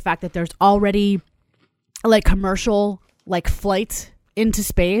along with the fact that there's already like commercial like flights into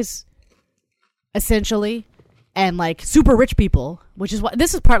space essentially, and like super rich people, which is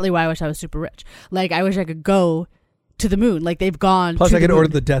this is partly why I wish I was super rich. Like I wish I could go to the moon. Like they've gone. Plus to I could the order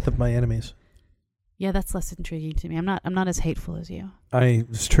moon. the death of my enemies. Yeah, that's less intriguing to me. I'm not as hateful as you.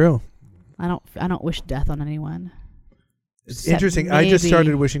 It's true. I don't wish death on anyone. It's interesting. I just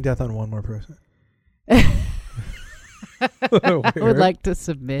started wishing death on one more person. I would like to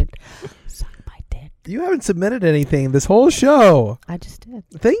submit. Suck my dick. You haven't submitted anything this whole show. I just did.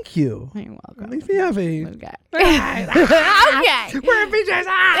 Thank you. You're welcome. At least we have a... Okay. Okay. We're BJ's.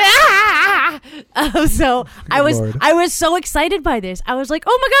 So Lord. I was so excited by this. I was like,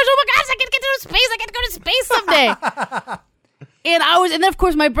 oh my gosh, I get to go to space. I get to go to space someday. And then of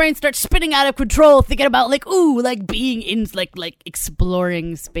course my brain starts spinning out of control, thinking about like, ooh, like being in like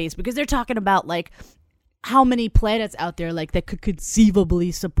exploring space, because they're talking about like how many planets out there like that could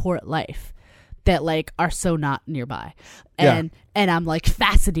conceivably support life that like are so not nearby. And I'm like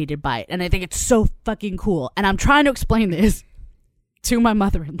fascinated by it, and I think it's so fucking cool. And I'm trying to explain this to my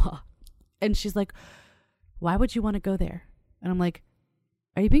mother-in-law, and she's like, why would you want to go there? And I'm like,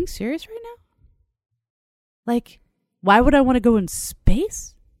 are you being serious right now? Like, why would I want to go in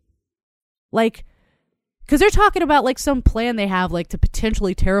space? Like, because they're talking about like some plan they have like to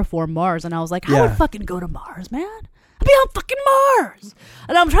potentially terraform Mars, and I was like, I would fucking go to Mars, man. I'd be on fucking Mars.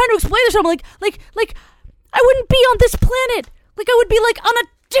 And I'm trying to explain this. I'm like I wouldn't be on this planet. Like I would be like on a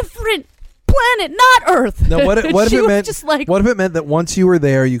different planet, not Earth. Now, what if it meant? Just like, what if it meant that once you were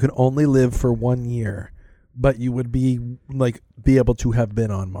there, you could only live for 1 year, but you would be able to have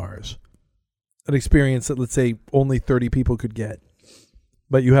been on Mars, an experience that, let's say, only 30 people could get,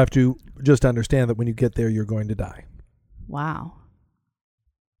 but you have to just understand that when you get there, you're going to die. Wow.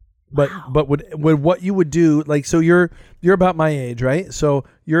 But would what you would do, like, so you're about my age, right? So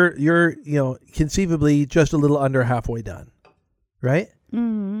you're conceivably just a little under halfway done, right?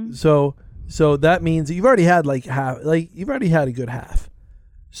 Mm-hmm. So that means that you've already had you've already had a good half.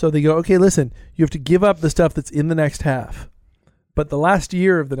 So they go, okay, listen, you have to give up the stuff that's in the next half, but the last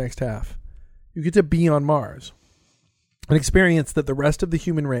year of the next half, you get to be on Mars, an experience that the rest of the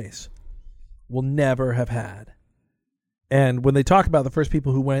human race will never have had. And when they talk about the first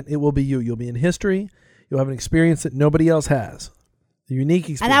people who went, it will be you. You'll be in history. You'll have an experience that nobody else has. A unique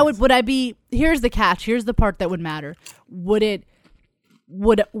experience. And here's the catch. Here's the part that would matter. Would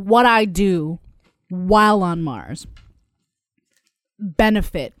what I do while on Mars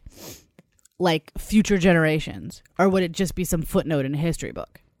benefit like future generations, or would it just be some footnote in a history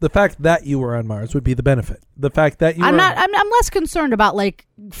book? The fact that you were on Mars would be the benefit. The fact that you I'm less concerned about like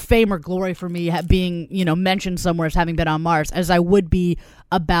fame or glory for me being, mentioned somewhere as having been on Mars as I would be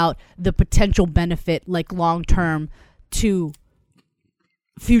about the potential benefit like long term to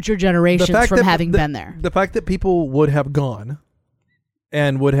future generations from having been there. The fact that people would have gone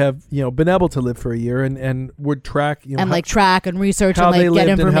and would have, been able to live for a year and would track, track and research how and they get lived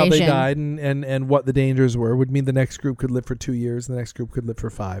information. and how they died and what the dangers were would mean the next group could live for 2 years, the next group could live for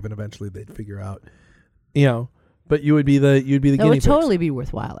 5, and eventually they'd figure out, but you would be the guinea pigs. It would totally be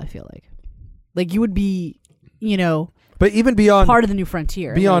worthwhile. I feel like you would be, but even beyond part of the new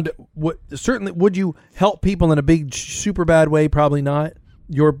frontier. Beyond certainly would you help people in a big super bad way? Probably not.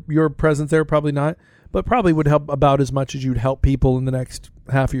 Your presence there, probably not. But probably would help about as much as you'd help people in the next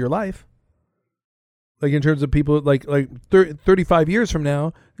half of your life. Like in terms of people, like 35 years from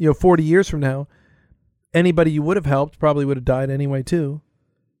now, 40 years from now, anybody you would have helped probably would have died anyway too.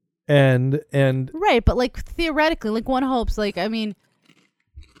 And right, but like theoretically, like one hopes, like I mean,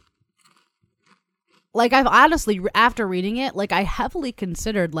 like I've honestly after reading it, like I heavily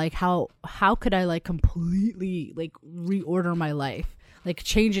considered like how could I like completely like reorder my life, like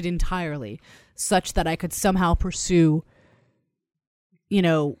change it entirely, such that I could somehow pursue,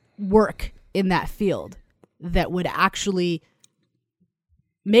 work in that field that would actually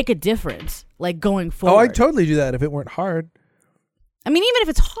make a difference, like going forward. Oh, I'd totally do that if it weren't hard. I mean, even if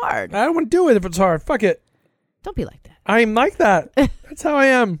it's hard. I don't want to do it if it's hard. Fuck it. Don't be like that. I'm like that. That's how I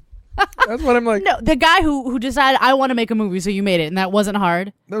am. That's what I'm like. No, the guy who decided I want to make a movie, so you made it, and that wasn't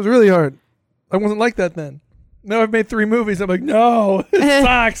hard. That was really hard. I wasn't like that then. Now I've made 3 movies. I'm like, no, it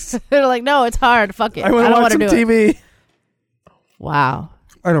sucks. They're like, no, it's hard. Fuck it. I want to watch some TV. Wow.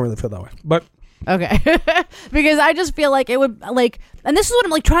 I don't really feel that way, but okay, because I just feel like it would like, and this is what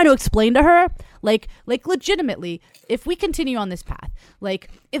I'm like trying to explain to her, like legitimately, if we continue on this path,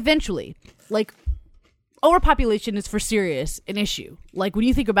 like eventually, like overpopulation is for serious an issue. Like when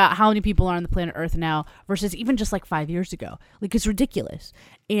you think about how many people are on the planet Earth now versus even just like 5 years ago, like it's ridiculous,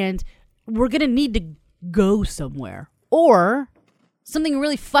 and we're gonna need to go somewhere, or something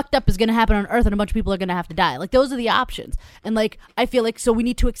really fucked up is going to happen on Earth and a bunch of people are going to have to die. Like those are the options. And like I feel like so we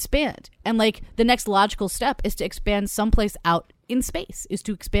need to expand, and like the next logical step is to expand someplace out in space, is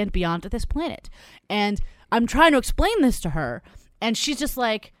to expand beyond this planet. And I'm trying to explain this to her, and she's just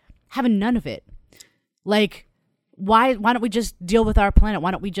like having none of it. Like why don't we just deal with our planet? Why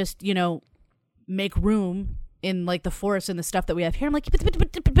don't we just make room in like the forests and the stuff that we have here? I'm like,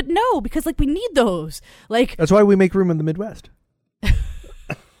 but no, because like we need those. Like that's why we make room in the Midwest.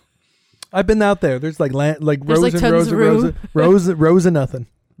 I've been out there. There's like land, like rows and rows and rows and nothing.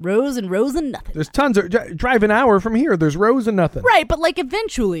 Rows and rows and nothing. There's tons of drive an hour from here. There's rows and nothing. Right, but like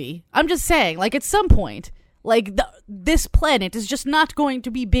eventually, I'm just saying, like at some point, like this planet is just not going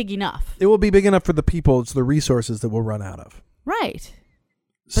to be big enough. It will be big enough for the people. It's the resources that we'll run out of. Right.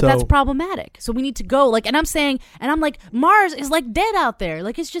 But that's problematic. So we need to go. Like, and I'm saying, and I'm like, Mars is like dead out there.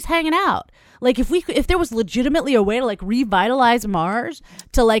 Like it's just hanging out. Like if there was legitimately a way to like revitalize Mars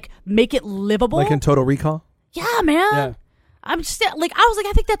to like make it livable, like in Total Recall. Yeah, man. Yeah. I'm just like, I was like,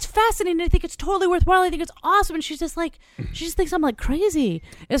 I think that's fascinating. I think it's totally worthwhile. I think it's awesome. And she's just like, she just thinks I'm like crazy.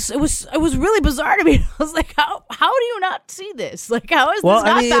 It was really bizarre to me. I was like, how do you not see this? Like, how is this not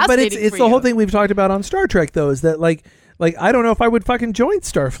fascinating? But it's the whole thing we've talked about on Star Trek, though, is that like I don't know if I would fucking join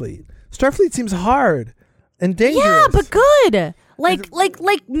Starfleet. Starfleet seems hard and dangerous. Yeah, but good.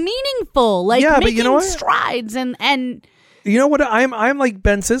 Like meaningful. Like yeah, making but you know what? strides and you know what? I'm like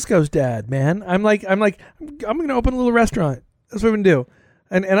Ben Sisko's dad, man. I'm gonna open a little restaurant. That's what I'm gonna do.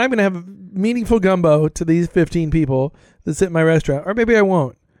 And I'm gonna have meaningful gumbo to these 15 people that sit in my restaurant. Or maybe I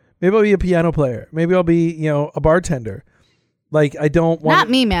won't. Maybe I'll be a piano player. Maybe I'll be, a bartender. Like I don't want. Not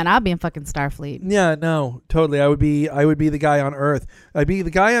me, man. I'll be in fucking Starfleet. Yeah, no, totally. I would be the guy on Earth. I'd be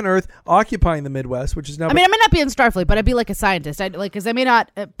the guy on Earth occupying the Midwest, which is now. I mean, I may not be in Starfleet, but I'd be like a scientist. Because I may not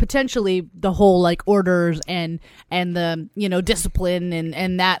potentially the whole like orders and the discipline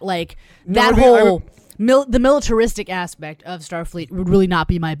and that like that whole the militaristic aspect of Starfleet would really not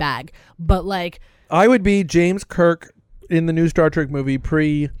be my bag. But like, I would be James Kirk in the new Star Trek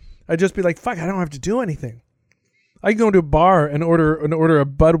movie. I'd just be like, fuck, I don't have to do anything. I can go into a bar and order a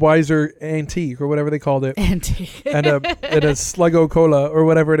Budweiser antique or whatever they called it, Antique, and a Sluggo Cola or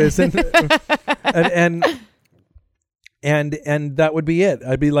whatever it is, and that would be it.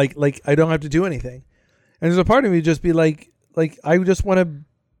 I'd be like I don't have to do anything, and there's a part of me just be like I just want to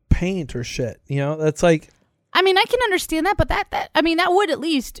paint or shit. That's like. I mean, I can understand that, but that would at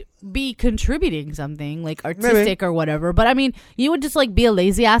least be contributing something like artistic or whatever. But I mean, you would just like be a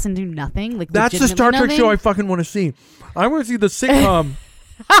lazy ass and do nothing. Like that's the Star Trek show I fucking want to see. I want to see the sitcom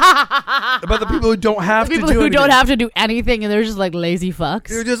about the people who don't have to do anything. Don't have to do anything, and they're just like lazy fucks.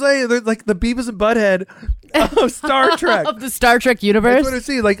 They're just like they're like the Beavis and Butthead of Star Trek of the Star Trek universe. That's what I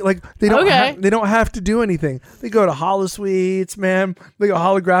see. Like they don't they don't have to do anything. They go to holosuites, man. They go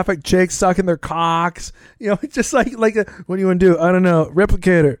holographic chicks sucking their cocks. It's just like what do you want to do? I don't know.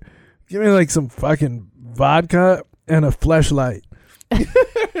 Replicator, give me like some fucking vodka and a fleshlight.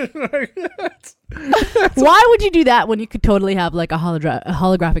 Why would you do that when you could totally have like a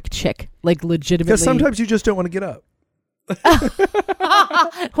holographic chick, like legitimately? Because sometimes you just don't want to get up.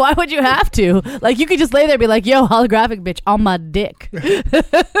 Why would you have to? Like you could just lay there and be like, yo, holographic bitch on my dick.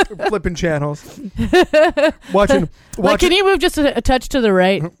 Flipping channels. Watching. Can you move just a touch to the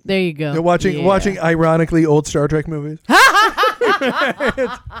right? There you go. Watching ironically old Star Trek movies.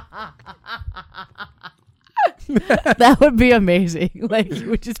 That would be amazing. Like you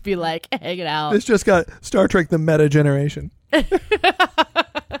would just be like hanging out. This just got Star Trek the meta generation.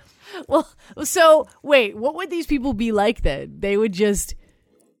 Well, so wait, what would these people be like then? They would just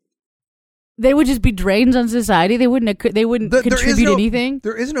be drains on society. They wouldn't contribute anything.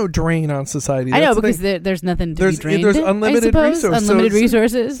 There is no drain on society. I know because there's nothing to be drained. There's unlimited resources.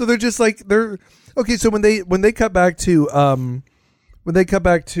 Resources. So they're just like they're okay. So when they cut back to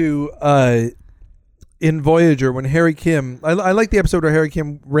in Voyager, when Harry Kim, I like the episode where Harry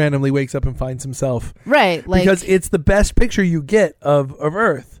Kim randomly wakes up and finds himself. Right. Like, because it's the best picture you get of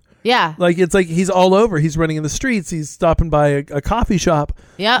Earth. Yeah. Like, it's like he's all over. He's running in the streets. He's stopping by a coffee shop.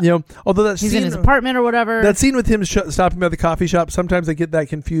 Yeah. Although he's in his apartment or whatever. That scene with him stopping by the coffee shop, sometimes I get that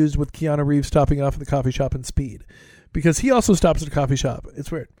confused with Keanu Reeves stopping off at the coffee shop in Speed. Because he also stops at a coffee shop.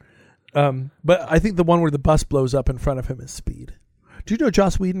 It's weird. But I think the one where the bus blows up in front of him is Speed. Do you know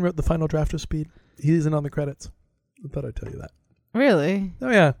Joss Whedon wrote the final draft of Speed? He isn't on the credits. I thought I'd tell you that. Really? Oh,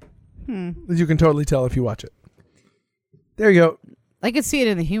 yeah. You can totally tell if you watch it. There you go. I could see it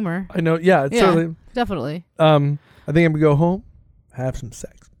in the humor. I know. Yeah, certainly. Definitely. I think I'm going to go home, have some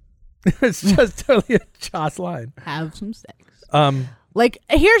sex. It's just totally a Joss line. Have some sex. Like,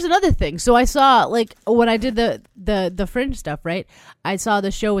 here's another thing. So I saw, like, when I did the Fringe stuff, right? I saw the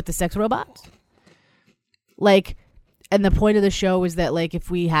show with the sex robots. Like... And the point of the show was that, like,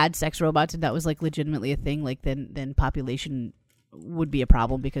 if we had sex robots and that was, like, legitimately a thing, like, then population would be a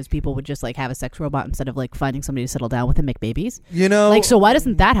problem because people would just, like, have a sex robot instead of, like, finding somebody to settle down with and make babies. Like, so why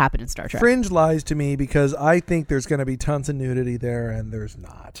doesn't that happen in Star Trek? Fringe lies to me because I think there's going to be tons of nudity there and there's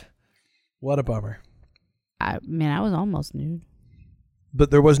not. What a bummer. I was almost nude.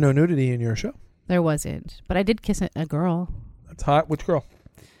 But there was no nudity in your show. There wasn't. But I did kiss a girl. That's hot. Which girl?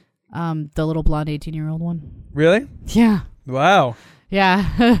 The little blonde 18-year-old one. Really? Yeah. Wow. Yeah.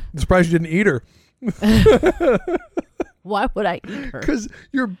 I'm surprised you didn't eat her. Why would I eat her? Because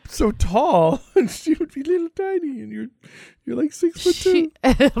you're so tall, and she would be little tiny, and you're like 6'2".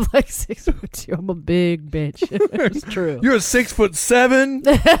 I'm like 6'2". I'm a big bitch. It's true. You're a 6'7".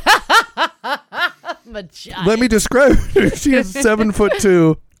 Giant. Let me describe her. She is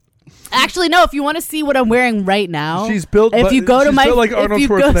 7'2". Actually, no. If you want to see what I'm wearing right now, she's built. If you go to my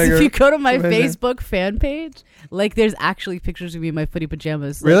Schwarzenegger. Facebook fan page, like there's actually pictures of me in my footy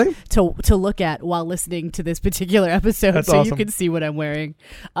pajamas. Really? Like, to look at while listening to this particular episode, That's so awesome. you can see what I'm wearing.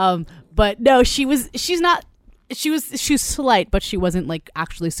 But no, she was slight, but she wasn't like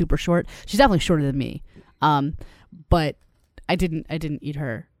actually super short. She's definitely shorter than me. But I didn't eat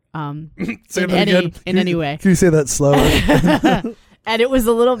her. In any way. Can you say that slower? And it was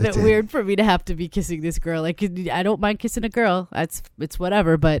a little bit weird for me to have to be kissing this girl. Like, I don't mind kissing a girl. It's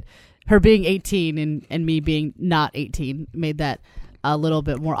whatever. But her being 18 and me being not 18 made that a little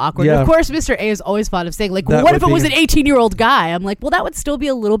bit more awkward. Yeah. Of course, Mr. A is always fond of saying, like, That what if it would was be- an 18-year-old guy? I'm like, well, that would still be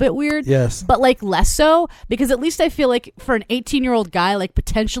a little bit weird. Yes. But, like, less so. Because at least I feel like for an 18-year-old guy, like,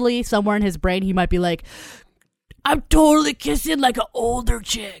 potentially somewhere in his brain, he might be like, I'm totally kissing, like, an older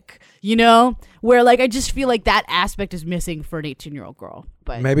chick. You know, where like I just feel like that aspect is missing for an 18-year-old girl.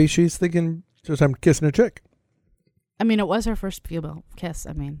 But maybe she's thinking just I'm kissing a chick. I mean, it was her first female kiss.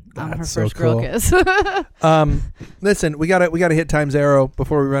 I mean, I'm her That's first so girl cool. kiss. Listen, we gotta hit time 0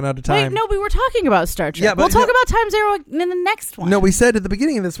 before we run out of time. Wait, no, we were talking about Star Trek. Yeah, but we'll talk about time 0 in the next one. No, we said at the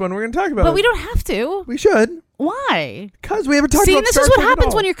beginning of this one we're gonna talk about it. But we don't have to. We should. Why? Because we haven't talked See, about this Star is what Trek at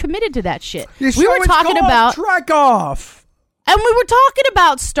happens all. when you're committed to that shit. Your We show were is talking called about... Trek Off. And we were talking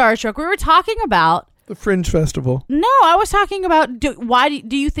about Star Trek. We were talking about... The Fringe Festival. No, I was talking about... why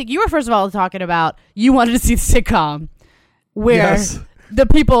do you think... You were first of all talking about... You wanted to see the sitcom where Yes. the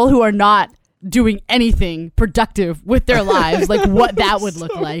people who are not doing anything productive with their lives, like what that would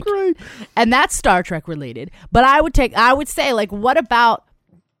look like. Great. And that's Star Trek related. But I would say, like, what about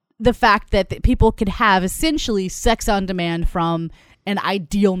the fact that people could have essentially sex on demand from an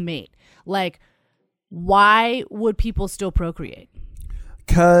ideal mate? Like, why would people still procreate?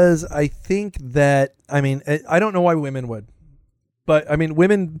 Because I think that, I mean, I don't know why women would, but I mean,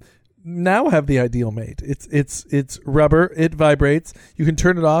 women now have the ideal mate. It's rubber. It vibrates. You can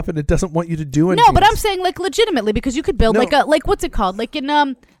turn it off, and it doesn't want you to do anything. No, but I'm saying like legitimately, because you could build No. like what's it called? Like in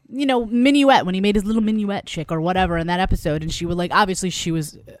Minuet, when he made his little Minuet chick or whatever in that episode, and she would like, obviously she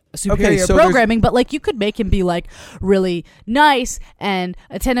was superior so programming, but like you could make him be like really nice and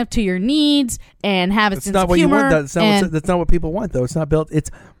attentive to your needs and have a That's sense not of what humor. you want. That's not what people want, though. It's not built.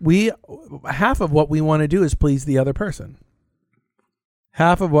 Half of what we want to do is please the other person.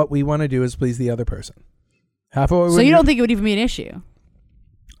 Half of what we want to do is please the other person. Half of what we So wanna you do- don't think it would even be an issue?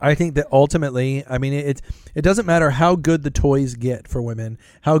 I think that ultimately, I mean, it doesn't matter how good the toys get for women,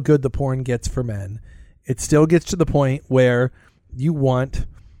 how good the porn gets for men. It still gets to the point where you want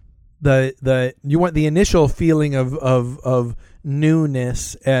the initial feeling of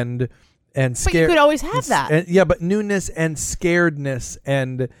newness and But scare. you could always have that. Yeah, but newness and scaredness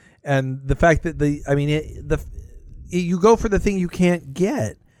and the fact that you go for the thing you can't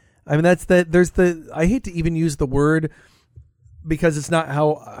get. I mean, I hate to even use the word, because it's not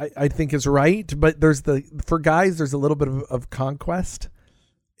how I think is right, but for guys, there's a little bit of conquest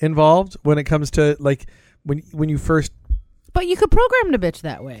involved when it comes to like when you first. But you could program the bitch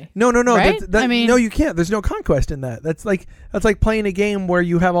that way. No. Right? I mean, no, you can't. There's no conquest in that. That's like playing a game where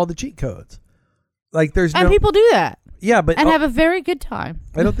you have all the cheat codes. Like And people do that. Yeah, but and have a very good time.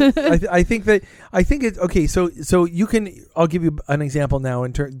 I don't think. I think it's okay. So you can. I'll give you an example now.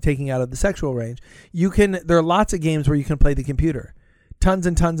 Taking out of the sexual range, there are lots of games where you can play the computer. Tons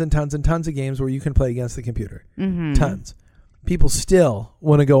and tons and tons and tons of games where you can play against the computer. Mm-hmm. Tons. People still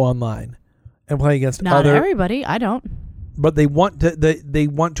want to go online and play against Not other. everybody. I don't. But they want to. They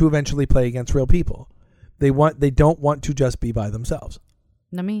want to eventually play against real people. They don't want to just be by themselves.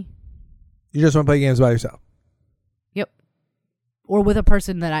 Not me. You just want to play games by yourself. Yep. Or with a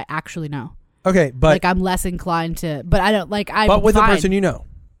person that I actually know. Okay, but like I'm less inclined to, but I don't like. But with a person you know.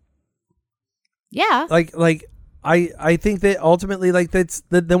 Yeah. Like I think that ultimately, like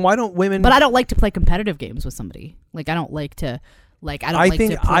then why don't women? But I don't like to play competitive games with somebody. Like I don't like to. Like I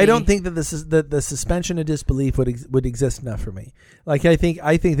don't. I don't think that this is the suspension of disbelief would exist enough for me. Like I think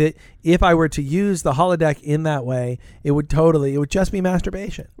that if I were to use the holodeck in that way, it would just be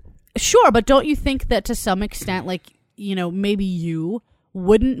masturbation. Sure, but don't you think that to some extent, like, you know, maybe you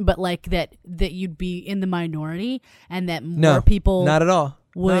wouldn't, but like that you'd be in the minority, and that more people not at all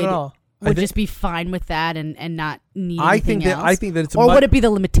would just be fine with that and not need anything else? I think that it's or would it be the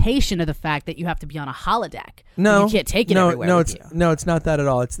limitation of the fact that you have to be on a holodeck? No, you can't take it everywhere with you. No, it's not that at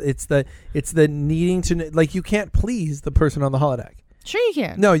all. It's the needing to, like, you can't please the person on the holodeck. Sure, you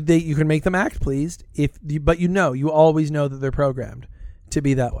can. No, you can make them act pleased but you always know that they're programmed to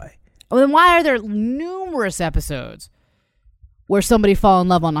be that way. Well, then why are there numerous episodes where somebody fall in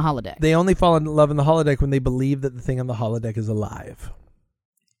love on a holodeck? They only fall in love on the holodeck when they believe that the thing on the holodeck is alive.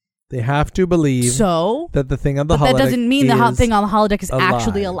 They have to believe that the thing on the holodeck that doesn't mean the thing on the holodeck is alive.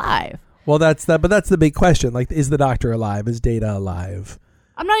 actually alive. Well, that's the big question. Like, is the Doctor alive? Is Data alive?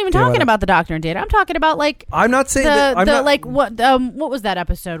 I'm not even talking about the Doctor and Data. I'm talking about like I'm not saying what was that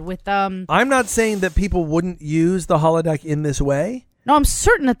episode with I'm not saying that people wouldn't use the holodeck in this way. No, I'm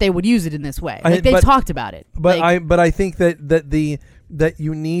certain that they would use it in this way. Like they talked about it. But I think that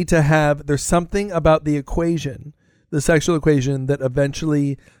you need to have, there's something about the equation, the sexual equation, that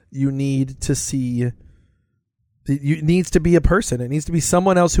eventually you need to see. It needs to be a person. It needs to be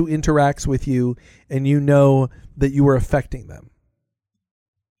someone else who interacts with you, and you know that you are affecting them.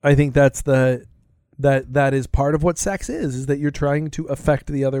 I think that's that is part of what sex is that you're trying to affect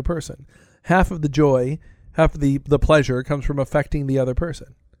the other person. Half of the joy, half of the pleasure comes from affecting the other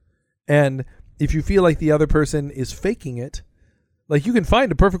person. And if you feel like the other person is faking it, like, you can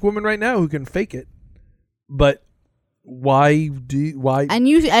find a perfect woman right now who can fake it, but why? And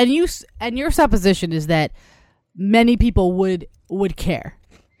your supposition is that many people would care.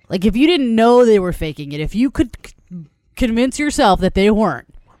 Like, if you didn't know they were faking it, if you could convince yourself that they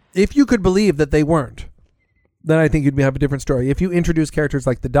weren't. If you could believe that they weren't, then I think you'd have a different story. If you introduce characters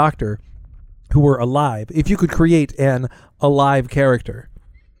like the Doctor who were alive, if you could create an alive character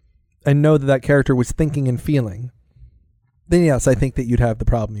and know that that character was thinking and feeling, then yes, I think that you'd have the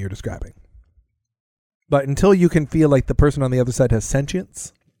problem you're describing. But until you can feel like the person on the other side has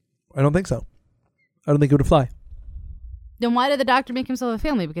sentience, I don't think so. I don't think it would fly. Then why did the Doctor make himself a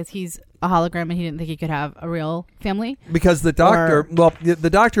family? Because he's a hologram and he didn't think he could have a real family? Because the Doctor, the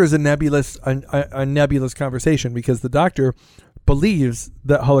Doctor is a nebulous conversation, because the Doctor believes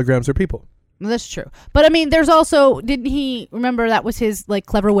that holograms are people. Well, that's true. But I mean, there's also, didn't he remember that was his like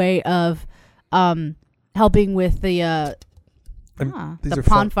clever way of helping with the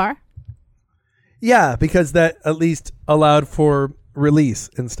Ponfar? Yeah, because that at least allowed for release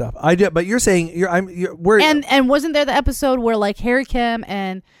and stuff. But you're saying and wasn't there the episode where like Harry Kim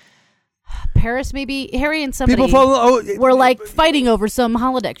and Paris, maybe Harry and somebody were like fighting over some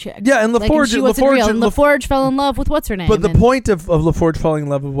holodeck chick? Yeah, and LaForge, and LaForge fell in love with what's her name. But the point of LaForge falling in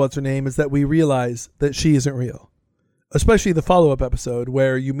love with what's her name is that we realize that she isn't real, especially the follow-up episode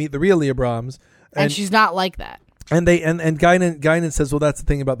where you meet the real Leah Brahms, and she's not like that. And Guinan says, well, that's the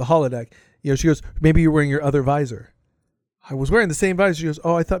thing about the holodeck. You know, she goes, maybe you're wearing your other visor. I was wearing the same visor. She goes,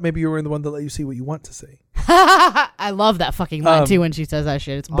 oh, I thought maybe you were wearing the one that let you see what you want to see. I love that fucking line too when she says that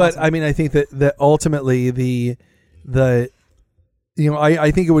shit. It's awesome. But I mean, I think that ultimately I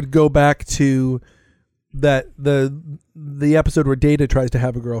think it would go back to that the episode where Data tries to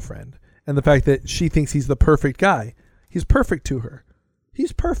have a girlfriend, and the fact that she thinks he's the perfect guy. He's perfect to her.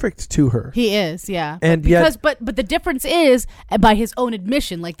 He's perfect to her. He is, yeah. And but the difference is, by his own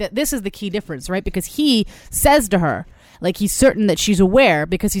admission, like that. This is the key difference, right? Because he says to her, like, he's certain that she's aware,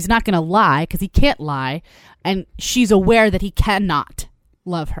 because he's not going to lie, because he can't lie, and she's aware that he cannot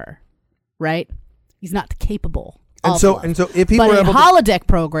love her, right? He's not capable. And so if he were able holodeck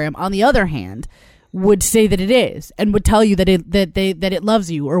program, on the other hand, would say that it is, and would tell you that it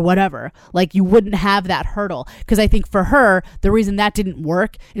loves you or whatever. Like, you wouldn't have that hurdle. Because I think for her, the reason that didn't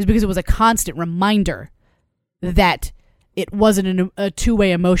work is because it was a constant reminder that it wasn't a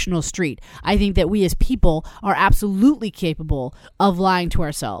two-way emotional street. I think that we as people are absolutely capable of lying to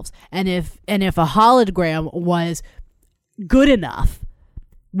ourselves. And if a hologram was good enough,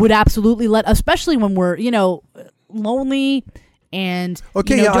 would absolutely especially when we're, lonely and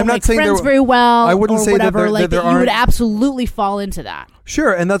don't make friends very well, I wouldn't say whatever, that you would absolutely fall into that.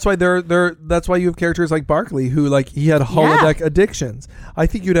 Sure, and that's why that's why you have characters like Barkley, who he had holodeck addictions. I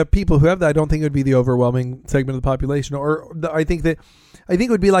think you'd have people who have that. I don't think it would be the overwhelming segment of the population, I think it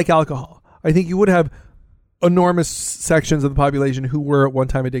would be like alcohol. I think you would have enormous sections of the population who were at one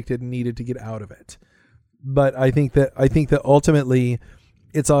time addicted and needed to get out of it. But I think that ultimately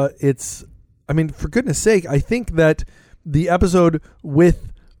for goodness sake, I think that the episode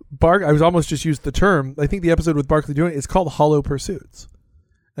with I was almost just used the term. I think the episode with Barkley doing it is called Hollow Pursuits.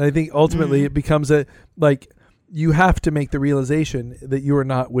 And I think ultimately it becomes you have to make the realization that you are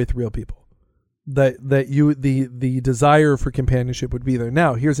not with real people. That you the desire for companionship would be there.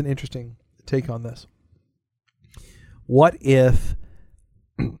 Now, here's an interesting take on this. What if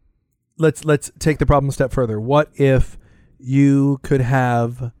let's take the problem a step further. What if you could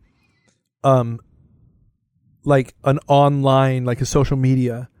have an online, a social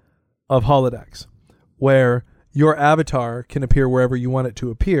media of holodecks, where your avatar can appear wherever you want it to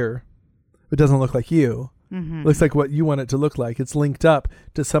appear. It doesn't look like you. Mm-hmm. It looks like what you want it to look like. It's linked up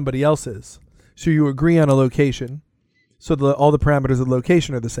to somebody else's. So you agree on a location, so all the parameters of the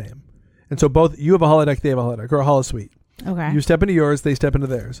location are the same. And so both you have a holodeck, they have a holodeck, or a holosuite. Okay. You step into yours, they step into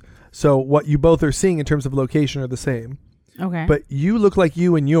theirs. So what you both are seeing in terms of location are the same. Okay. But you look like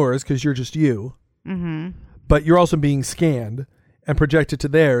you in yours because you're just you. Mm-hmm. But you're also being scanned and projected to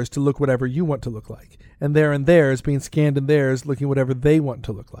theirs to look whatever you want to look like. And theirs being scanned in theirs looking whatever they want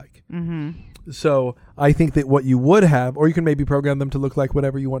to look like. Mm-hmm. So I think that what you would have, or you can maybe program them to look like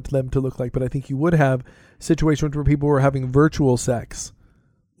whatever you want them to look like, but I think you would have situations where people were having virtual sex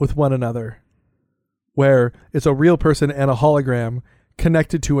with one another, where it's a real person and a hologram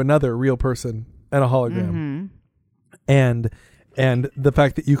connected to another real person and a hologram. Mm-hmm. And the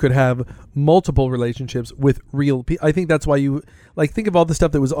fact that you could have multiple relationships with real people. I think that's why you think of all the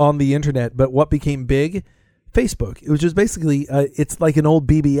stuff that was on the internet, but what became big? Facebook. It was just basically, it's like an old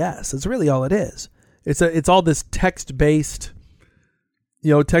BBS. It's really all it is. It's all this text-based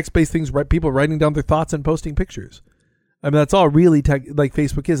things, people writing down their thoughts and posting pictures. I mean, that's all really like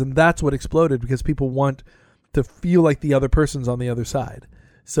Facebook is. And that's what exploded because people want to feel like the other person's on the other side.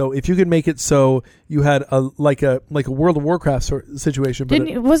 So if you could make it so you had a World of Warcraft sort of situation,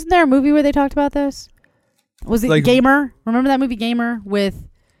 wasn't there a movie where they talked about this? Was it like, Gamer? Remember that movie Gamer with?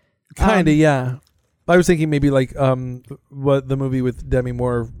 Kinda, yeah. I was thinking maybe like what the movie with Demi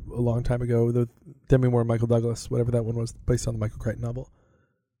Moore a long time ago, the Demi Moore, Michael Douglas, whatever that one was, based on the Michael Crichton novel.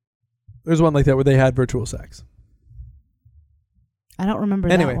 There's one like that where they had virtual sex. I don't remember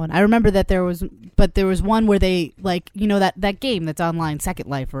that one. I remember that there was one where they that game that's online, Second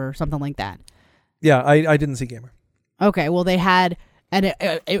Life or something like that. Yeah, I didn't see Gamer. Okay, well they had, and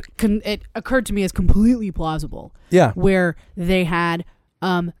it occurred to me as completely plausible. Yeah, where they had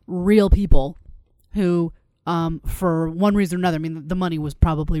real people who, for one reason or another, I mean the money was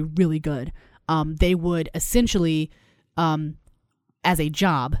probably really good. They would essentially, as a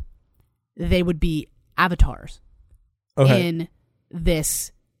job, they would be avatars in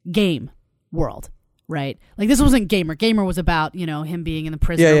this game world, right? Like this wasn't Gamer. Gamer was about, him being in the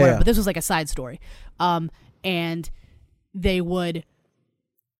prison or whatever, but this was like a side story. And they would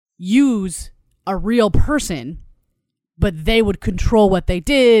use a real person, but they would control what they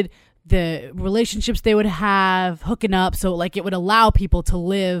did, the relationships they would have, hooking up. So like it would allow people to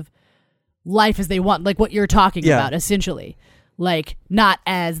live life as they want, like what you're talking about, essentially. Like not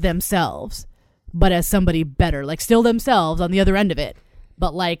as themselves, but as somebody better, like still themselves on the other end of it,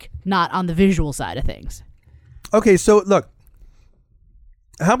 but like not on the visual side of things. Okay, so look,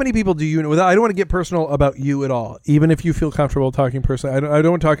 how many people do you know? I don't want to get personal about you at all, even if you feel comfortable talking personally. I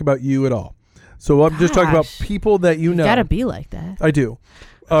don't want to talk about you at all. So I'm just talking about people that you know. Gotta be like that. I do.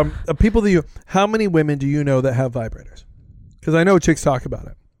 People that how many women do you know that have vibrators? Because I know chicks talk about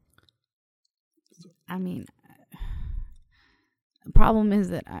it. I mean, the problem is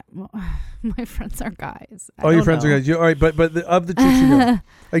that my friends are guys. Your friends are guys. All right, but of the chicks you know,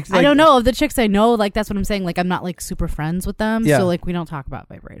 like, I don't know. Of the chicks I know, like that's what I'm saying. Like I'm not like super friends with them, yeah. So like we don't talk about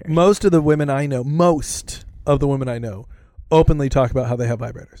vibrators. Most of the women I know, openly talk about how they have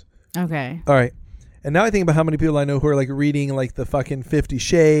vibrators. Okay. All right. And now I think about how many people I know who are like reading like the fucking 50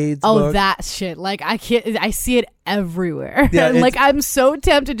 Shades book. That shit. Like I see it everywhere. Yeah, like I'm so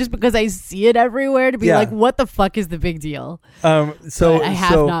tempted just because I see it everywhere to be like, what the fuck is the big deal? So but I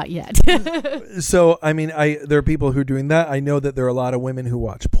have not yet. So I mean, there are people who are doing that. I know that there are a lot of women who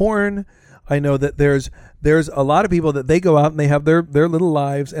watch porn. I know that there's a lot of people that they go out and they have their little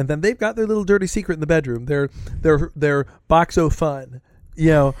lives, and then they've got their little dirty secret in the bedroom. Their boxo fun,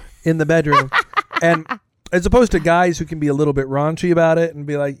 in the bedroom. And as opposed to guys who can be a little bit raunchy about it and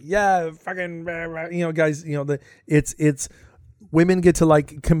be like, yeah, fucking, guys, it's women get to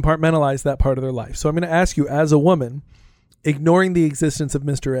like compartmentalize that part of their life. So I'm going to ask you, as a woman, ignoring the existence of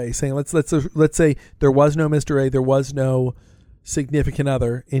Mr. A, saying let's say there was no Mr. A, there was no significant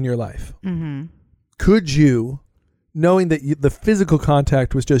other in your life. Mm-hmm. Could you, knowing that the physical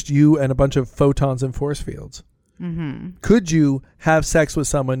contact was just you and a bunch of photons and force fields, mm-hmm. could you have sex with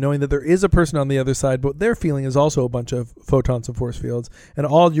someone knowing that there is a person on the other side, but their feeling is also a bunch of photons and force fields, and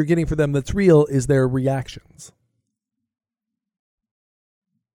all you're getting for them that's real is their reactions?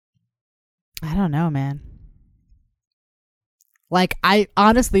 I don't know, man. Like, I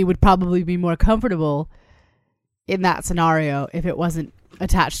honestly would probably be more comfortable in that scenario if it wasn't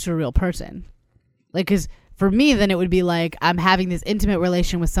attached to a real person. Like, because for me, then it would be like I'm having this intimate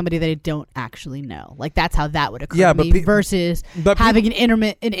relation with somebody that I don't actually know. Like that's how that would occur to me versus having an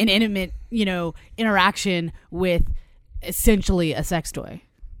intimate, interaction with essentially a sex toy.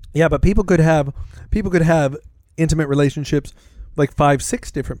 Yeah, but people could have intimate relationships like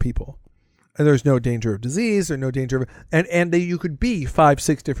 5-6 different people, and there's no danger of disease or no danger of and you could be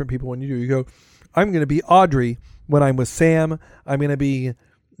 5-6 different people when you do. You go, I'm going to be Audrey when I'm with Sam. I'm going to be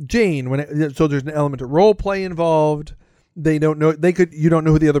Jane so there's an element of role play involved. They don't know. You don't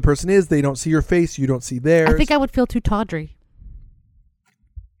know who the other person is. They don't see your face. You don't see theirs. I think I would feel too tawdry.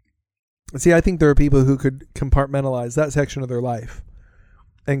 See, I think there are people who could compartmentalize that section of their life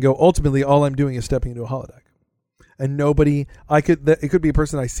and go, ultimately, all I'm doing is stepping into a holodeck. And it could be a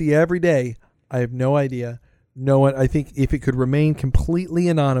person I see every day. I have no idea. No one. I think if it could remain completely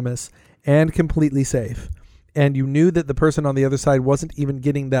anonymous and completely safe, and you knew that the person on the other side wasn't even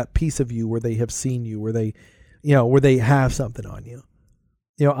getting that piece of you where they have seen you, where they have something on you.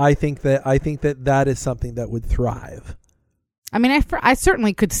 I think that is something that would thrive. I mean, I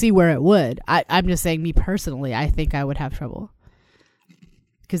certainly could see where it would. I'm just saying, me personally, I think I would have trouble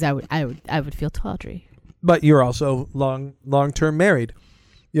because I would feel tawdry. But you're also long-term married.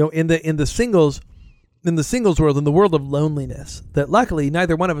 In the singles world, in the world of loneliness, that luckily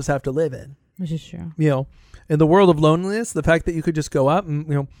neither one of us have to live in. Which is true. In the world of loneliness, the fact that you could just go out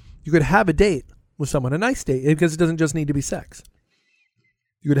and you could have a date with someone, a nice date, because it doesn't just need to be sex.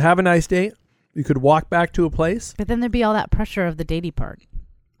 You could have a nice date. You could walk back to a place. But then there'd be all that pressure of the dating part,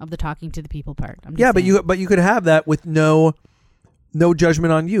 of the talking to the people part. Yeah, but you could have that with no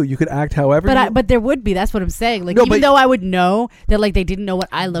judgment on you. You could act however. But there would be. That's what I'm saying. Like, even though I would know that, like, they didn't know what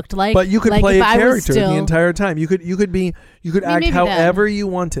I looked like. But you could play a character the entire time. You could act however you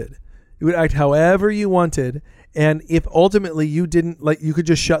wanted. You would act however you wanted, and if ultimately you didn't like, you could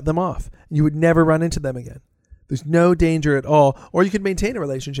just shut them off. You would never run into them again. There's no danger at all. Or you could maintain a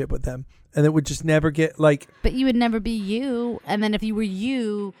relationship with them, and it would just never get like. But you would never be you, and then if you were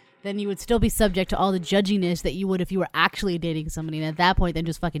you, then you would still be subject to all the judginess that you would if you were actually dating somebody. And at that point, then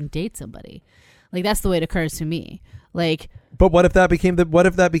just fucking date somebody. Like, that's the way it occurs to me. Like, but what if that became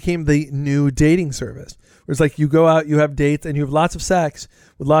the new dating service? Where it's like you go out, you have dates, and you have lots of sex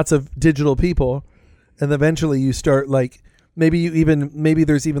with lots of digital people, and eventually you start like. Maybe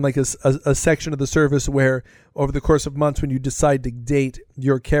there's even like a section of the service where over the course of months, when you decide to date,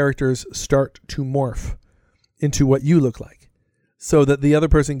 your characters start to morph into what you look like, so that the other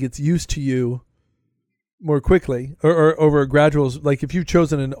person gets used to you more quickly or over a gradual. Like if you've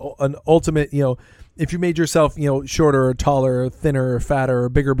chosen an ultimate, if you made yourself, shorter or taller or thinner or fatter or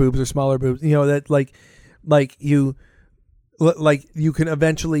bigger boobs or smaller boobs, that you can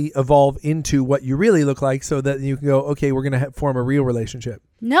eventually evolve into what you really look like, so that you can go, okay, we're going to form a real relationship.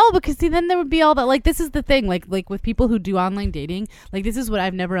 No, because see, then there would be all that. Like, this is the thing. Like with people who do online dating, like, this is what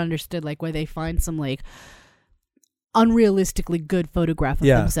I've never understood. Like, where they find some like unrealistically good photograph of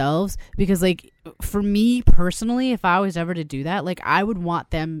themselves, because like for me personally, if I was ever to do that, like I would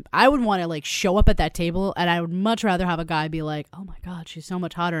want to like show up at that table, and I would much rather have a guy be like, oh my god, she's so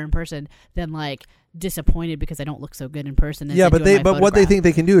much hotter in person, than like disappointed because I don't look so good in person. But what they think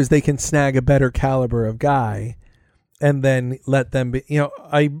they can do is they can snag a better caliber of guy and then let them be,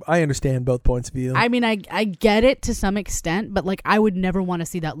 I understand both points of view. I mean, I get it to some extent, but like I would never want to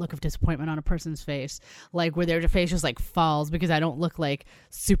see that look of disappointment on a person's face, like where their face just like falls because I don't look like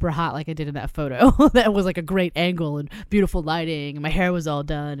super hot like I did in that photo. That was like a great angle and beautiful lighting, and my hair was all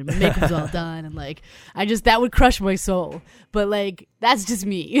done and my makeup was all done, and like that would crush my soul. But like that's just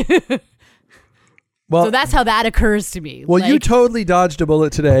me. Well, so that's how that occurs to me. Well, you totally dodged a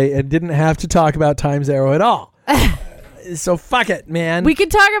bullet today and didn't have to talk about Times Arrow at all. So fuck it, man. We can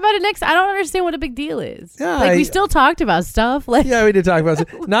talk about it next. I don't understand what a big deal is. Yeah, we still talked about stuff. Like, yeah, we did talk about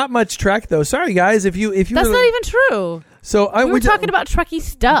stuff. Not much Trek though. Sorry guys, if you that's not even true. So we were talking about Trekkie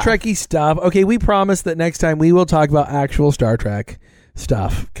stuff. Trekkie stuff. Okay, we promise that next time we will talk about actual Star Trek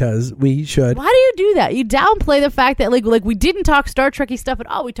stuff, because we should. Why do you do that? You downplay the fact that like we didn't talk Star Trekky stuff at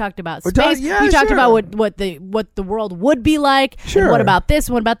all. We talked about space. We talked about what the world would be like. Sure. And what about this?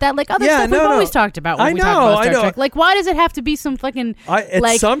 What about that? Like other stuff we've always talked about when we talk about Star Trek. Like, why does it have to be some fucking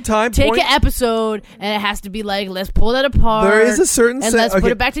take an episode and it has to be like, let's pull that apart. There is a certain and let's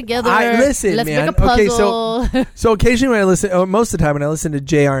put it back together. Let's make a puzzle. Okay, so occasionally when I listen, most of the time when I listen to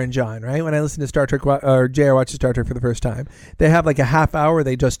JR and John, right? When I listen to Star Trek or JR watches Star Trek for the first time, they have like a half hour.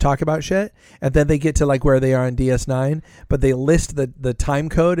 They just talk about shit, and then they get to like where they are on DS9, but they list the time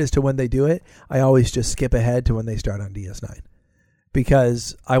code as to when they do it. I always just skip ahead to when they start on DS9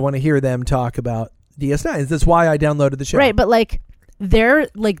 because I want to hear them talk about DS9. That's why I downloaded the show. Right, but like they're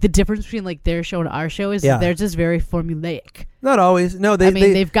like the difference between like their show and our show is they're just very formulaic. Not always. No,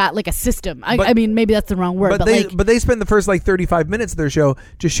 they've got like a system. I mean, maybe that's the wrong word. But they spend the first like 35 minutes of their show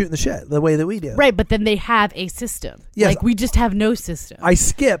just shooting the shit the way that we do. Right, but then they have a system. Yes. Like we just have no system. I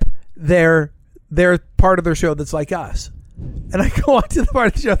skip their part of their show that's like us, and I go on to the part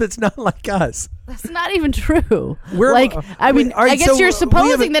of the show that's not like us. That's not even true. I guess you're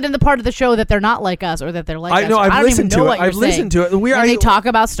supposing that in the part of the show that they're not like us or that they're like us. I've listened to it. I've listened to it. They talk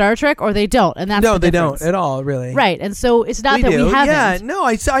about Star Trek or they don't, and that's they don't at all, really. Right, and so it's not that we haven't. Yeah, no,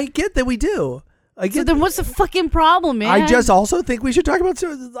 I get that we do. So then what's the fucking problem, man? I just also think we should talk about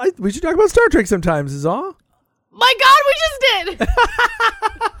Star Trek sometimes. Is all. My God, we just did.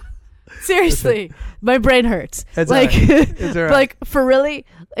 Seriously, my brain hurts. It's like, it's all right. Like for really,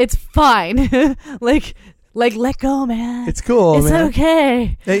 it's fine. Like let go, man. It's cool. It's man.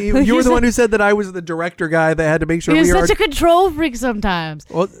 Okay. Hey, you were the one who said that I was the director guy that had to make sure You're such a control freak sometimes.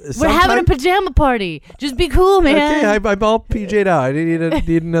 Well, we're having a pajama party. Just be cool, man. Okay, I'm all PJ'd out. I need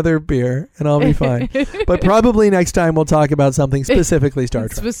another beer, and I'll be fine. But probably next time we'll talk about something specifically Star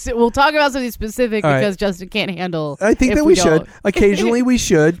Trek. We'll talk about something specific because Justin can't handle. I think that we should. Occasionally, we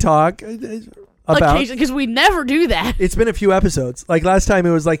should talk. Because we never do that. It's been a few episodes. Like last time,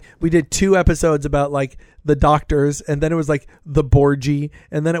 it was like we did 2 episodes about like the doctors, and then it was like the Borgie,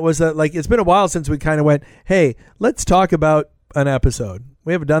 and then it was like it's been a while since we kind of went, hey, let's talk about an episode.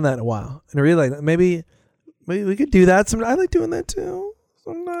 We haven't done that in a while, and I realized maybe we could do that. I like doing that too.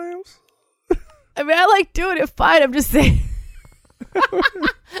 Sometimes. I mean, I like doing it fine. I'm just saying.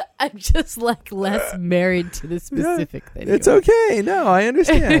 I'm just like less married to the specific thing. It's okay. No, I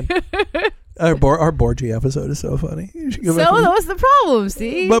understand. Our Borgie episode is so funny. So that was the problem.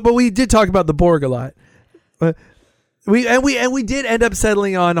 See, but we did talk about the Borg a lot. We did end up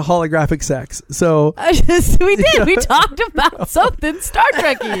settling on holographic sex. So we did. We talked about something Star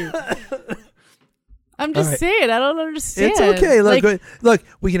Trek-y. I'm just saying, I don't understand. It's okay. Look,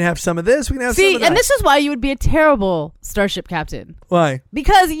 we can have some of this. We can have some of that. And this is why you would be a terrible starship captain. Why?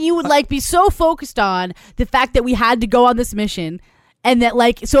 Because you would be so focused on the fact that we had to go on this mission, and that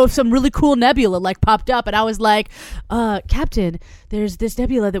so if some really cool nebula popped up, and I was like, Captain, there's this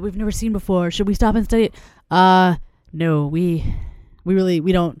nebula that we've never seen before. Should we stop and study it? No, we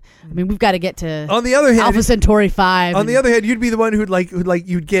don't. I mean, we've got to get to. On the other hand, Alpha Centauri 5. On the other hand, you'd be the one who'd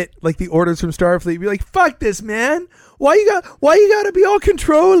you'd get the orders from Starfleet. You'd be like, "Fuck this, man! Why you got to be all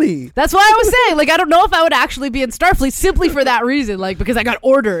control-y?" That's why I was saying, I don't know if I would actually be in Starfleet simply for that reason, because I got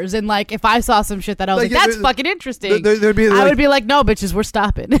orders, and if I saw some shit that I was that's fucking interesting, I would be like, "No, bitches, we're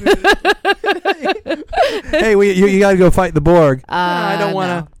stopping." Hey, you got to go fight the Borg. I don't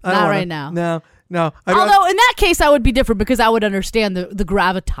want to. Not right now. No. Although in that case, I would be different because I would understand the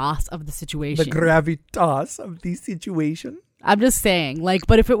gravitas of the situation. The gravitas of the situation. I'm just saying,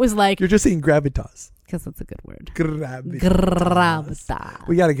 but if it was you're just saying gravitas because that's a good word. Gravitas.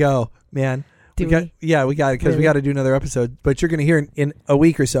 We gotta go, man. We got it because we got to do another episode. But you're gonna hear in a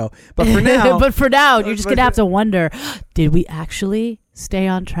week or so. But for now, you're just gonna have to wonder: did we actually stay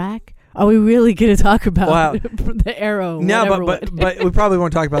on track? Are we really going to talk about the Arrow? No, but we probably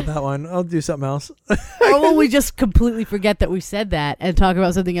won't talk about that one. I'll do something else. Or will we just completely forget that we said that and talk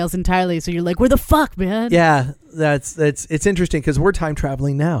about something else entirely? So you're like, where the fuck, man? Yeah, it's interesting because we're time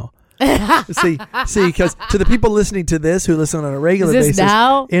traveling now. see, because to the people listening to this who listen on a regular basis,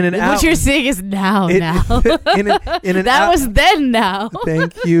 now in an hour, what you're seeing is now. In an that was then. Now.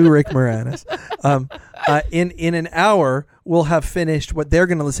 Thank you, Rick Moranis. In an hour, we'll have finished what they're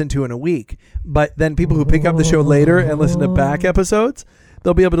going to listen to in a week. But then people who pick up the show later and listen to back episodes,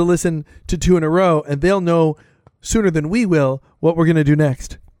 they'll be able to listen to 2 in a row, and they'll know sooner than we will what we're going to do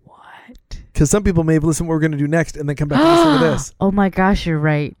next. Because some people may have listened to what we're going to do next and then come back and listen to this. Oh my gosh, you're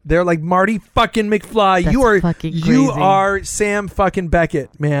right. They're like, Marty fucking McFly. That's fucking crazy. You are Sam fucking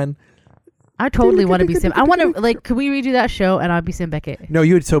Beckett, man. I totally want to be Sam. I want to, could we redo that show and I'd be Sam Beckett? No,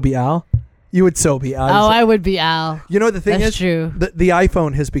 you would so be Al. You would so be Al. Oh, I would be Al. You know what the thing That's is? True. The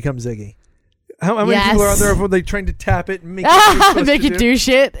iPhone has become Ziggy. How many people are out there they trying to tap it and make it make it do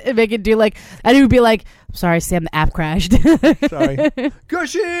shit and make it do and it would be like, I'm sorry, Sam, the app crashed. Sorry.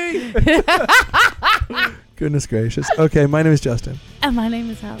 Gushy! Goodness gracious. Okay, my name is Justin. And my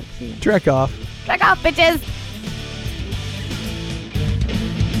name is Alexia. Trek off. Trek off, bitches.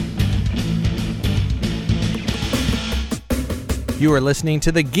 You are listening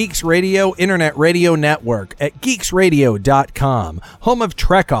to the Geeks Radio Internet Radio Network at geeksradio.com, home of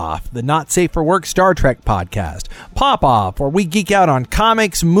Trek Off, the Not Safe for Work Star Trek podcast, Pop Off, where we geek out on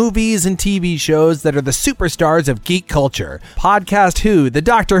comics, movies, and TV shows that are the superstars of geek culture, Podcast Who, the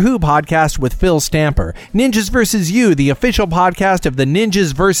Doctor Who podcast with Phil Stamper, Ninjas vs. You, the official podcast of the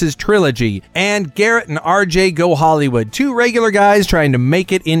Ninjas vs. Trilogy, and Garrett and RJ Go Hollywood, 2 regular guys trying to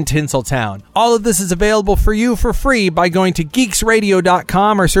make it in Tinseltown. All of this is available for you for free by going to geeksradio.com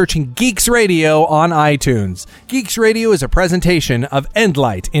or searching Geeks Radio on iTunes. Geeks Radio is a presentation of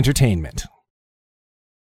Endlight Entertainment.